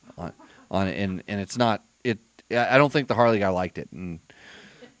line on it, and it's not it. I don't think the Harley guy liked it, and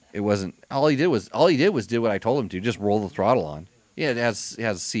it wasn't. All he did was did what I told him to, just roll the throttle on. Yeah, it has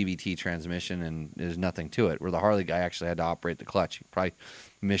CVT transmission, and there's nothing to it. Where the Harley guy actually had to operate the clutch. He probably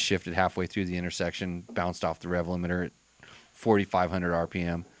misshifted halfway through the intersection, bounced off the rev limiter at 4,500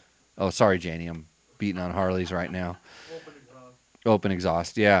 RPM. Oh, sorry, Janie, I'm beating on Harleys right now. Open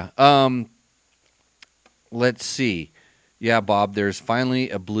exhaust, yeah. Let's see. Yeah, Bob, there's finally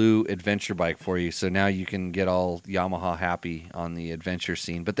a blue adventure bike for you, so now you can get all Yamaha happy on the adventure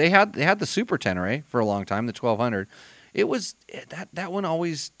scene. But they had the Super Tenere for a long time, the 1200. It was that one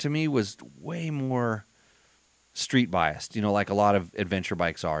always to me was way more street biased, like a lot of adventure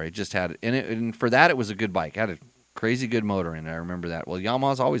bikes are. It just had and for that it was a good bike. It had a crazy good motor in it. I remember that. Well,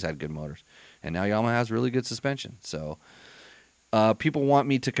 Yamaha's always had good motors, and now Yamaha has really good suspension. So people want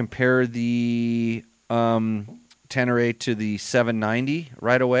me to compare the Tenere to the 790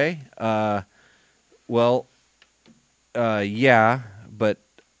 right away. Yeah, but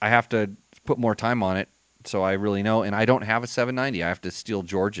I have to put more time on it, so I really know. And I don't have a 790. I have to steal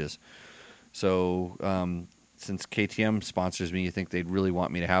George's. So since KTM sponsors me, you think they'd really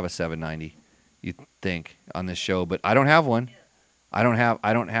want me to have a 790? You think on this show, but I don't have one. I don't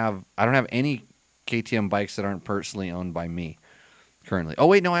have any KTM bikes that aren't personally owned by me currently. Oh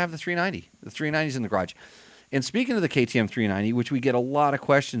wait, no, I have the 390. The 390's in the garage. And speaking of the KTM 390, which we get a lot of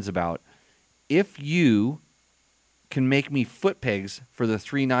questions about, if you can make me foot pegs for the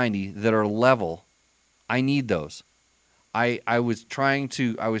 390 that are level, I need those. I was trying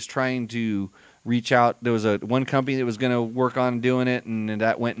to reach out. There was one company that was going to work on doing it, and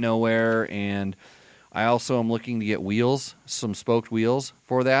that went nowhere. And I also am looking to get wheels, some spoked wheels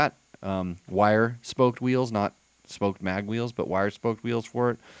for that, wire spoked wheels, not spoked mag wheels, but wire spoked wheels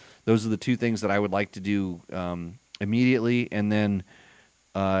for it. Those are the two things that I would like to do immediately. And then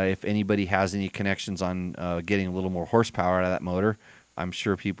if anybody has any connections on getting a little more horsepower out of that motor, I'm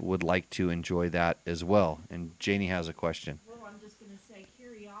sure people would like to enjoy that as well. And Janie has a question. Well, I'm just going to say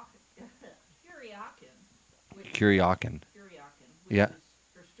Kuryakin. Which Yeah. is,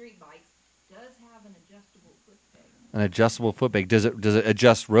 for street bikes, does have an adjustable foot peg. An adjustable foot peg. Does it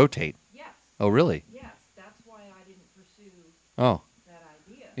adjust rotate? Yes. Oh, really? Yes, that's why I didn't pursue Oh, that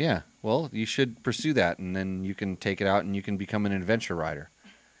idea. yeah. Well, you should pursue that, and then you can take it out and you can become an adventure rider.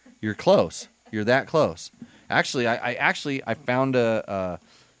 You're close. You're that close. Actually, I found a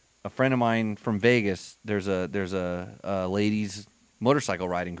friend of mine from Vegas. There's a ladies motorcycle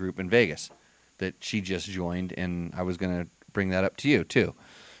riding group in Vegas that she just joined, and I was going to bring that up to you too.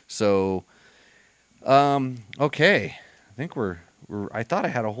 So, okay, I think we're. I thought I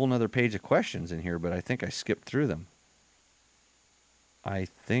had a whole nother page of questions in here, but I think I skipped through them. I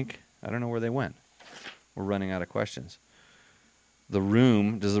don't know where they went. We're running out of questions.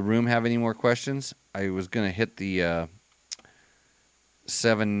 Does the room have any more questions? I was going to hit the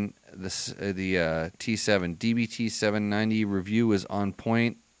T7 DBT 790 review is on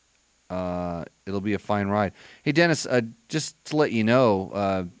point. It'll be a fine ride. Hey, Dennis, just to let you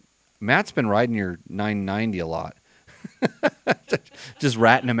know, Matt's been riding your 990 a lot. Just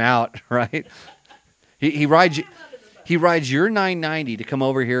ratting him out, right? He rides your 990 to come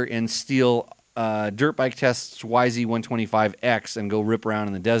over here and steal Dirt Bike Test's YZ125X and go rip around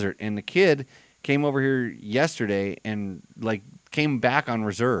in the desert. And the kid came over here yesterday and came back on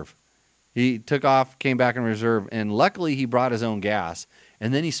reserve. He took off, came back in reserve, and luckily he brought his own gas.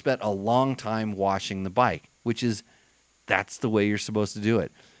 And then he spent a long time washing the bike, that's the way you're supposed to do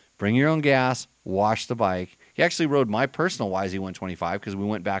it. Bring your own gas, wash the bike. He actually rode my personal YZ125 because we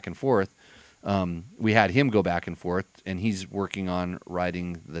went back and forth. We had him go back and forth, and he's working on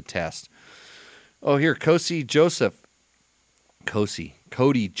riding the test. Oh, here, Cody Joseph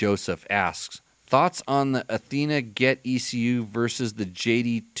asks, thoughts on the Athena Get ECU versus the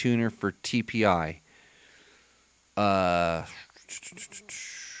JD tuner for TPI?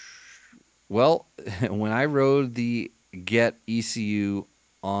 Well, when I rode the Get ECU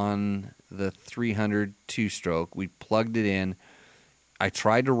on the 300 two-stroke, we plugged it in. I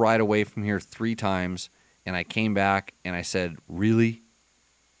tried to ride away from here 3 times, and I came back and I said, really?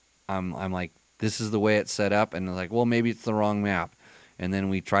 I'm like, this is the way it's set up? And they're like, well, maybe it's the wrong map. And then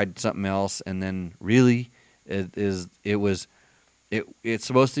we tried something else, and then really, it's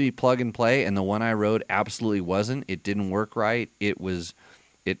supposed to be plug and play, and the one I rode absolutely wasn't. It didn't work right. It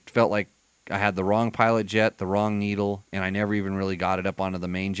felt like I had the wrong pilot jet, the wrong needle, and I never even really got it up onto the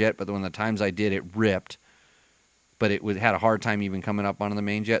main jet. But when the times I did, it ripped. But it had a hard time even coming up onto the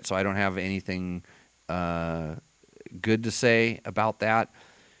main jet, so I don't have anything good to say about that.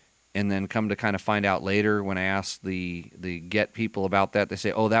 And then come to kind of find out later when I asked the Get people about that, they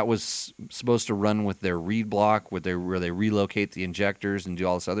say, oh, that was supposed to run with their reed block where they relocate the injectors and do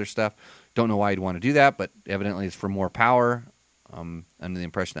all this other stuff. Don't know why you'd want to do that, but evidently it's for more power. under the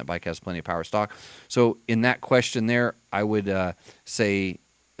impression that bike has plenty of power stock. So in that question there, I would say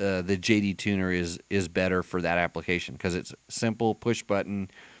the JD Tuner is better for that application because it's simple, push button,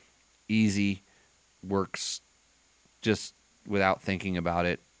 easy, works just without thinking about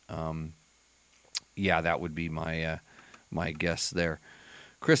it. Yeah, that would be my my guess there.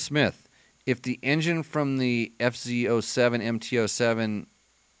 Chris Smith, if the engine from the FZ07 MT07,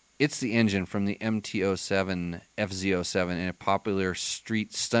 it's the engine from the MT07 FZ07 in a popular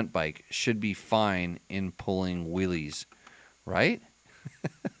street stunt bike, should be fine in pulling wheelies, right?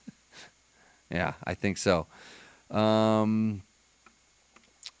 Yeah, I think so.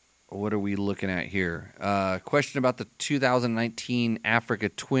 What are we looking at here? Question about the 2019 Africa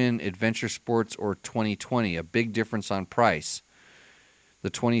Twin Adventure Sports or 2020. A big difference on price. The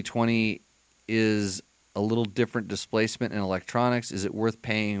 2020 is a little different displacement and electronics. Is it worth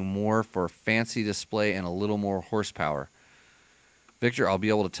paying more for a fancy display and a little more horsepower? Victor, I'll be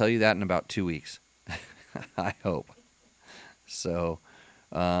able to tell you that in about 2 weeks. I hope. So,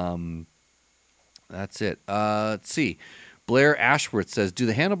 that's it. Let's see. Blair Ashworth says, do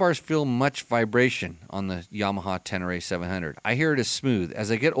the handlebars feel much vibration on the Yamaha Tenere 700? I hear it is smooth.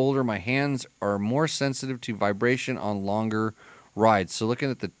 As I get older, my hands are more sensitive to vibration on longer rides. So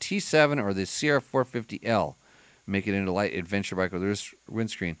looking at the T7 or the CR450L, make it into light adventure bike with this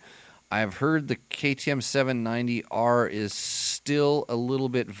windscreen. I have heard the KTM 790R is still a little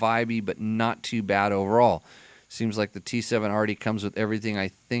bit vibey, but not too bad overall. Seems like the T7 already comes with everything I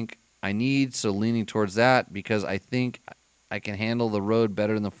think I need, so leaning towards that because I think I can handle the road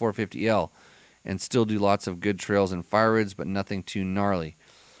better than the 450L and still do lots of good trails and fire rids, but nothing too gnarly.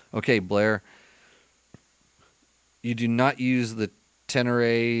 Okay, Blair, you do not use the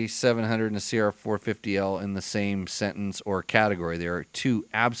Tenere 700 and the CR450L in the same sentence or category. They are two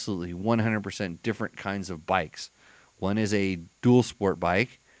absolutely 100% different kinds of bikes. One is a dual sport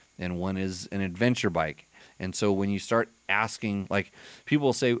bike, and one is an adventure bike. And so when you start asking, like, people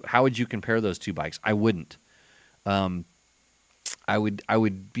will say, how would you compare those two bikes? I wouldn't. I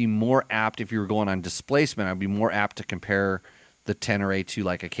would be more apt, if you were going on displacement, I'd be more apt to compare the Tenere to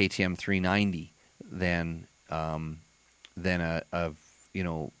like a KTM 390 than a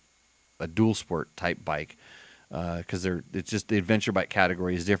dual sport type bike, because it's just the adventure bike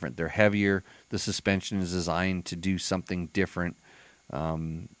category is different. They're heavier. The suspension is designed to do something different.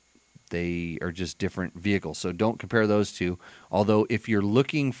 They are just different vehicles. So don't compare those two. Although if you're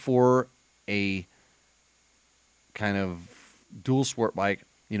looking for a kind of dual sport bike,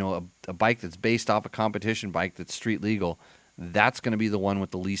 a bike that's based off a competition bike that's street legal, that's going to be the one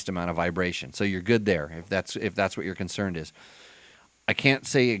with the least amount of vibration. So you're good there if that's what your concern is. I can't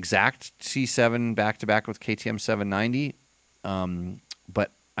say exact C7 back to back with KTM 790,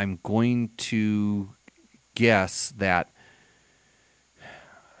 but I'm going to guess that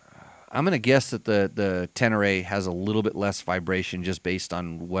the Tenere has a little bit less vibration just based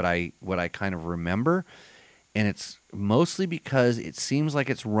on what I kind of remember. And it's mostly because it seems like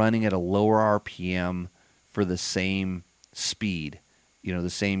it's running at a lower RPM for the same speed, the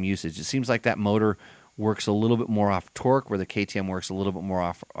same usage. It seems like that motor works a little bit more off torque, where the KTM works a little bit more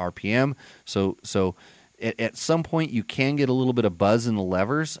off RPM. So at some point you can get a little bit of buzz in the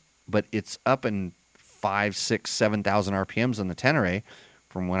levers, but it's up in 5, 6, 7,000 RPMs on the Tenere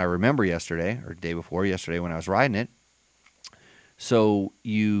from what I remember yesterday or day before yesterday when I was riding it. So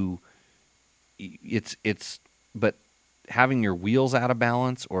but having your wheels out of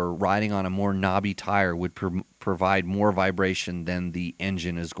balance or riding on a more knobby tire would provide more vibration than the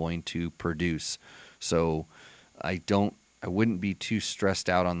engine is going to produce. So I wouldn't be too stressed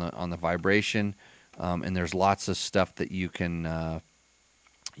out on the vibration. And there's lots of stuff that you can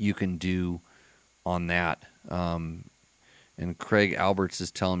do on that. And Craig Alberts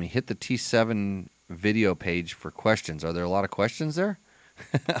is telling me, hit the T7 video page for questions. Are there a lot of questions there?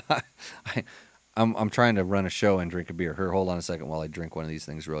 I'm trying to run a show and drink a beer. Here, hold on a second while I drink one of these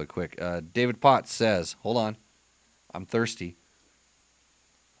things really quick. David Potts says, hold on, I'm thirsty.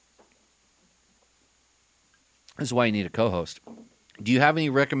 This is why you need a co-host. Do you have any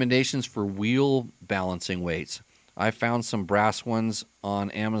recommendations for wheel balancing weights? I found some brass ones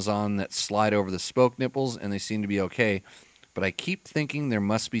on Amazon that slide over the spoke nipples, and they seem to be okay. But I keep thinking there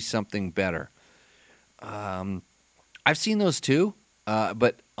must be something better. I've seen those too,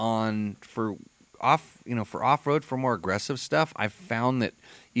 but for off-road, for more aggressive stuff, I've found that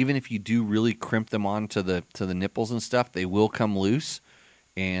even if you do really crimp them onto the nipples and stuff, they will come loose.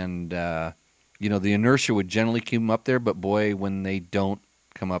 And the inertia would generally keep them up there, but boy, when they don't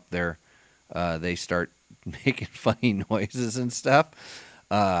come up there, they start making funny noises and stuff.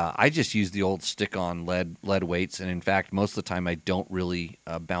 I just use the old stick-on lead weights, and in fact, most of the time I don't really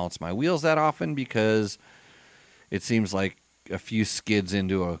balance my wheels that often because it seems like a few skids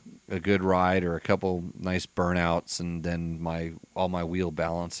into a good ride or a couple nice burnouts, and then all my wheel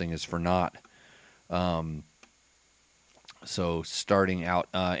balancing is for naught. So starting out,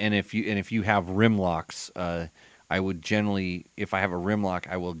 and if you have rim locks, I would generally, if I have a rim lock,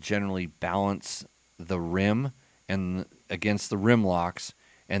 I will generally balance the rim and against the rim locks,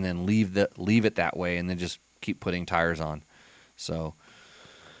 and then leave it that way, and then just keep putting tires on. So,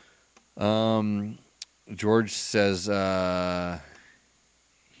 George says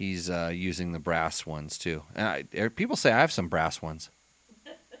he's using the brass ones too, and people say I have some brass ones.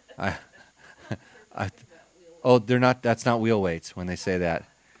 Oh, they're not. That's not wheel weights when they say that.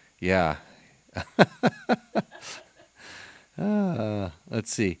 Yeah.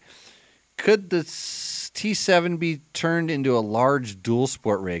 Let's see. Could the T7 be turned into a large dual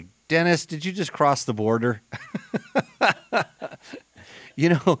sport rig? Dennis, did you just cross the border?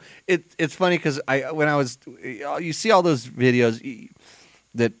 It's funny because you see all those videos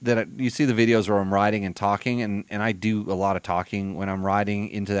that you see the videos where I'm riding and talking, and I do a lot of talking when I'm riding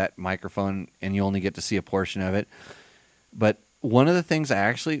into that microphone, and you only get to see a portion of it. But one of the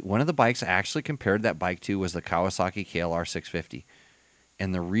bikes I actually compared that bike to was the Kawasaki KLR 650.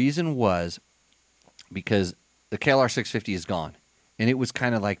 And the reason was because the KLR 650 is gone. And it was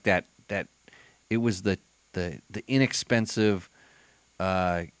kind of like that it was the inexpensive,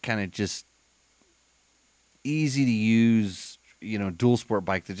 kind of just easy to use, dual sport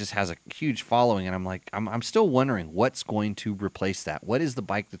bike that just has a huge following. And I'm like, I'm still wondering what's going to replace that. What is the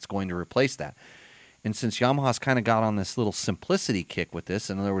bike that's going to replace that? And since Yamaha's kind of got on this little simplicity kick with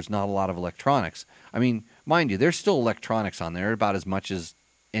this, and there was not a lot of electronics. I mean, mind you, there's still electronics on there, about as much as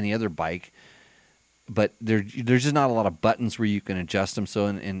any other bike. But there's just not a lot of buttons where you can adjust them. So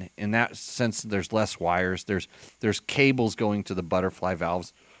in that sense, there's less wires. There's cables going to the butterfly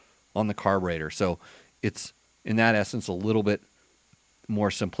valves on the carburetor. So it's, in that essence, a little bit more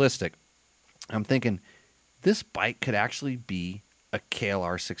simplistic. I'm thinking this bike could actually be a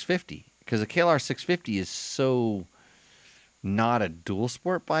KLR 650. Because a KLR 650 is so not a dual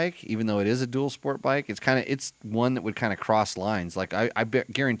sport bike, even though it is a dual sport bike. It's one that would kind of cross lines. Like I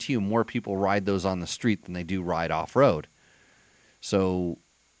guarantee you more people ride those on the street than they do ride off-road. So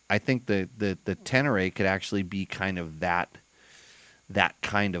I think the Tenere could actually be kind of that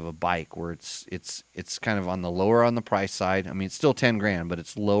kind of a bike where it's kind of on the lower on the price side. I mean, it's still $10,000, but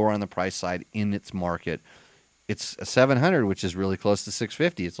it's lower on the price side in its market. It's a 700, which is really close to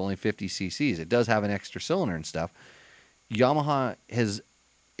 650. It's only 50 cc's. It does have an extra cylinder and stuff. Yamaha has,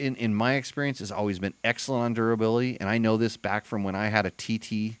 in my experience, has always been excellent on durability, and I know this back from when I had a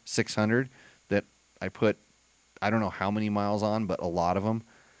TT 600 that I put, I don't know how many miles on, but a lot of them.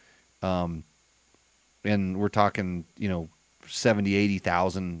 And we're talking, 70,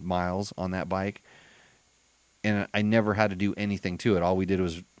 80,000 miles on that bike. And I never had to do anything to it. All we did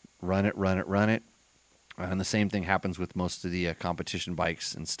was run it. And the same thing happens with most of the competition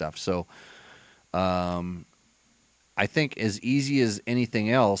bikes and stuff. So I think as easy as anything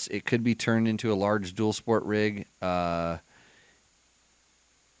else, it could be turned into a large dual sport rig.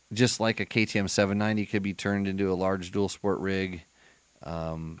 Just like a KTM 790 could be turned into a large dual sport rig.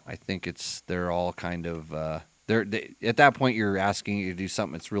 I think they're all kind of... at that point, you're asking you to do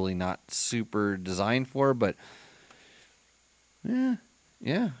something that's really not super designed for, but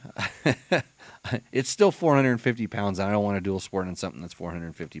yeah. It's still 450 pounds, and I don't want to dual sport on something that's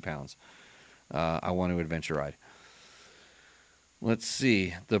 450 pounds. I want to adventure ride. Let's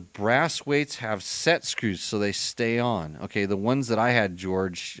see. The brass weights have set screws, so they stay on. Okay, the ones that I had,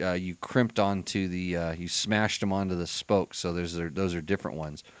 George, you crimped onto you smashed them onto the spokes, so those are different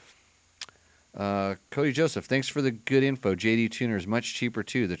ones. Cody Joseph, thanks for the good info. JD Tuner is much cheaper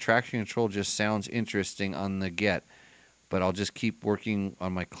too. The traction control just sounds interesting on the Get, but I'll just keep working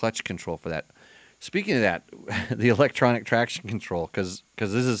on my clutch control for that. Speaking of that, the electronic traction control, because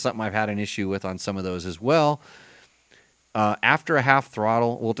this is something I've had an issue with on some of those as well. After a half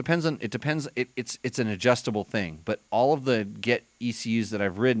throttle, well, it depends. It's an adjustable thing, but all of the Get ECUs that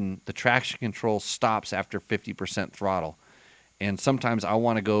I've ridden, the traction control stops after 50% throttle. And sometimes I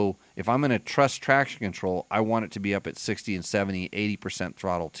want to go, if I'm going to trust traction control, I want it to be up at 60 and 70, 80%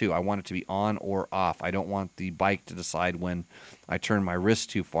 throttle too. I want it to be on or off. I don't want the bike to decide when I turn my wrist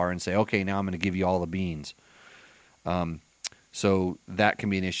too far and say, okay, now I'm going to give you all the beans. So that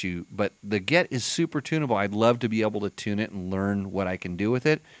can be an issue. But the Get is super tunable. I'd love to be able to tune it and learn what I can do with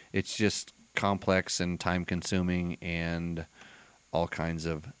it. It's just complex and time consuming and all kinds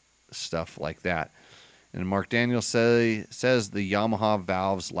of stuff like that. And Mark Daniels says the Yamaha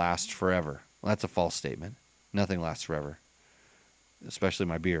valves last forever. Well, that's a false statement. Nothing lasts forever, especially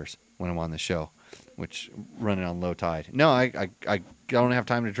my beers when I'm on the show, which running on low tide. No, I don't have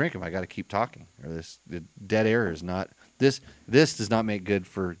time to drink them. I got to keep talking, or the dead air is not. This does not make good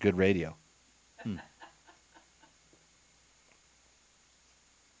for good radio.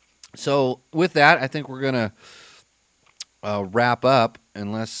 So with that, I think we're gonna wrap up,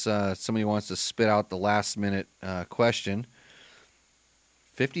 unless somebody wants to spit out the last minute question.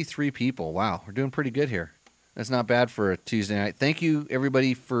 53 people. Wow, we're doing pretty good here. That's not bad for a Tuesday night. Thank you,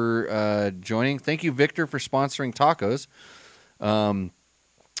 everybody, for joining. Thank you, Victor, for sponsoring tacos.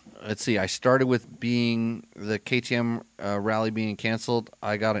 Let's see. I started with being the KTM rally being canceled.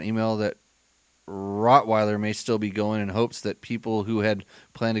 I got an email that Rottweiler may still be going in hopes that people who had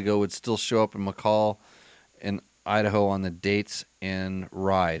planned to go would still show up in McCall and Idaho on the dates and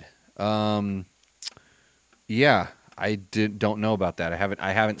ride. Yeah. I don't know about that.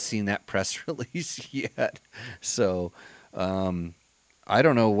 I haven't seen that press release yet. So I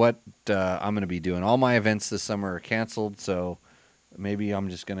don't know what I'm going to be doing. All my events this summer are canceled, so maybe I'm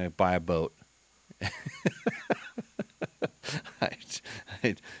just going to buy a boat.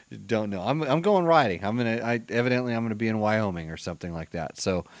 I don't know. I'm going riding. Evidently I'm going to be in Wyoming or something like that.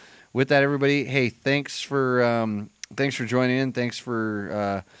 So with that, everybody, hey, thanks for joining in. Thanks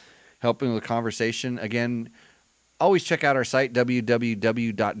for helping with the conversation. Again, always check out our site,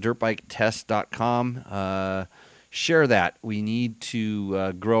 www.dirtbiketest.com. Share that. We need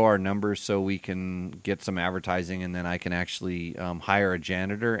to grow our numbers so we can get some advertising, and then I can actually hire a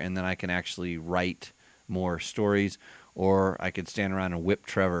janitor, and then I can actually write more stories, or I could stand around and whip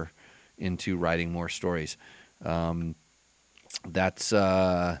Trevor into writing more stories. That's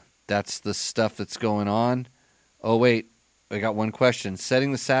the stuff that's going on. Oh, wait. I got one question.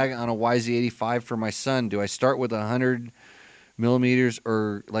 Setting the sag on a YZ85 for my son. Do I start with 100 millimeters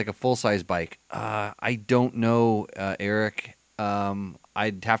or like a full-size bike? I don't know, Eric.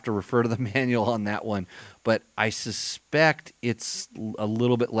 I'd have to refer to the manual on that one. But I suspect it's a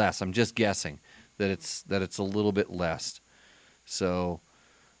little bit less. I'm just guessing that it's a little bit less. So,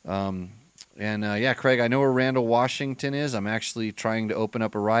 yeah, Craig, I know where Randall, Washington is. I'm actually trying to open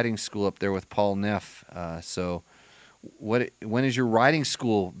up a riding school up there with Paul Neff. So when is your riding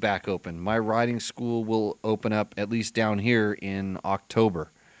school back open? My riding school will open up, at least down here, in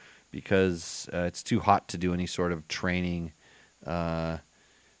October, because it's too hot to do any sort of training down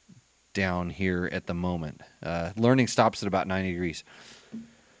here at the moment. Learning stops at about 90 degrees.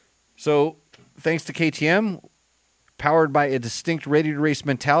 So thanks to KTM, powered by a distinct ready-to-race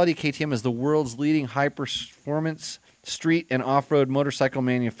mentality, KTM is the world's leading high-performance street and off-road motorcycle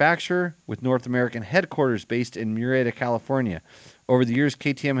manufacturer with North American headquarters based in Murrieta, California. Over the years,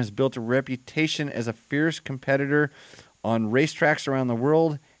 KTM has built a reputation as a fierce competitor on racetracks around the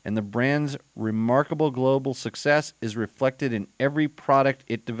world, and the brand's remarkable global success is reflected in every product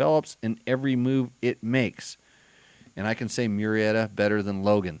it develops and every move it makes. And I can say Murrieta better than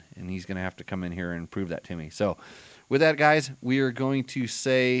Logan, and he's going to have to come in here and prove that to me. So with that, guys, we are going to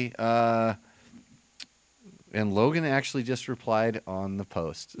say... and Logan actually just replied on the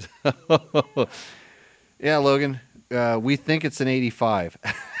post. Yeah, Logan, we think it's an 85.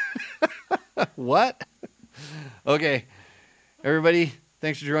 What? Okay. Everybody,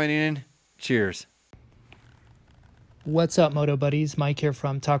 thanks for joining in. Cheers. What's up, Moto Buddies? Mike here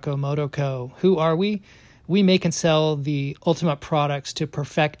from Taco Moto Co. Who are we? We make and sell the ultimate products to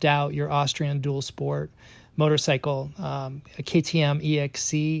perfect out your Austrian dual sport motorcycle, a KTM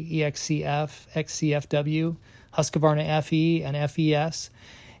EXC, EXCF, XCFW, Husqvarna FE, and FES.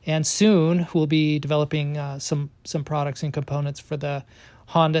 And soon we'll be developing some products and components for the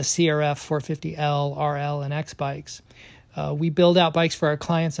Honda CRF 450L, RL, and X bikes. We build out bikes for our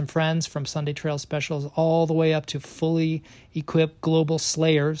clients and friends, from Sunday Trail specials all the way up to fully equipped global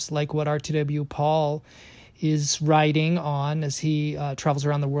slayers like what RTW Paul is riding on as he travels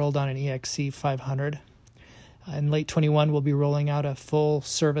around the world on an EXC 500. In late 21, we'll be rolling out a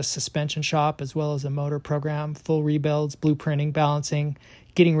full-service suspension shop as well as a motor program, full rebuilds, blueprinting, balancing,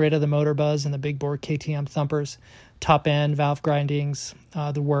 getting rid of the motor buzz and the big bore KTM thumpers, top end, valve grindings,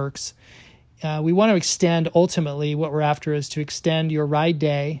 the works. We want to extend, ultimately, what we're after is to extend your ride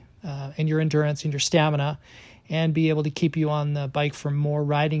day and your endurance and your stamina and be able to keep you on the bike for more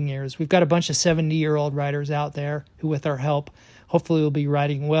riding years. We've got a bunch of 70-year-old riders out there who, with our help, hopefully will be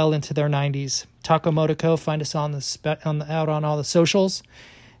riding well into their 90s. Taco Moto Co. Find us out on all the socials.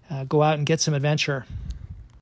 Go out and get some adventure.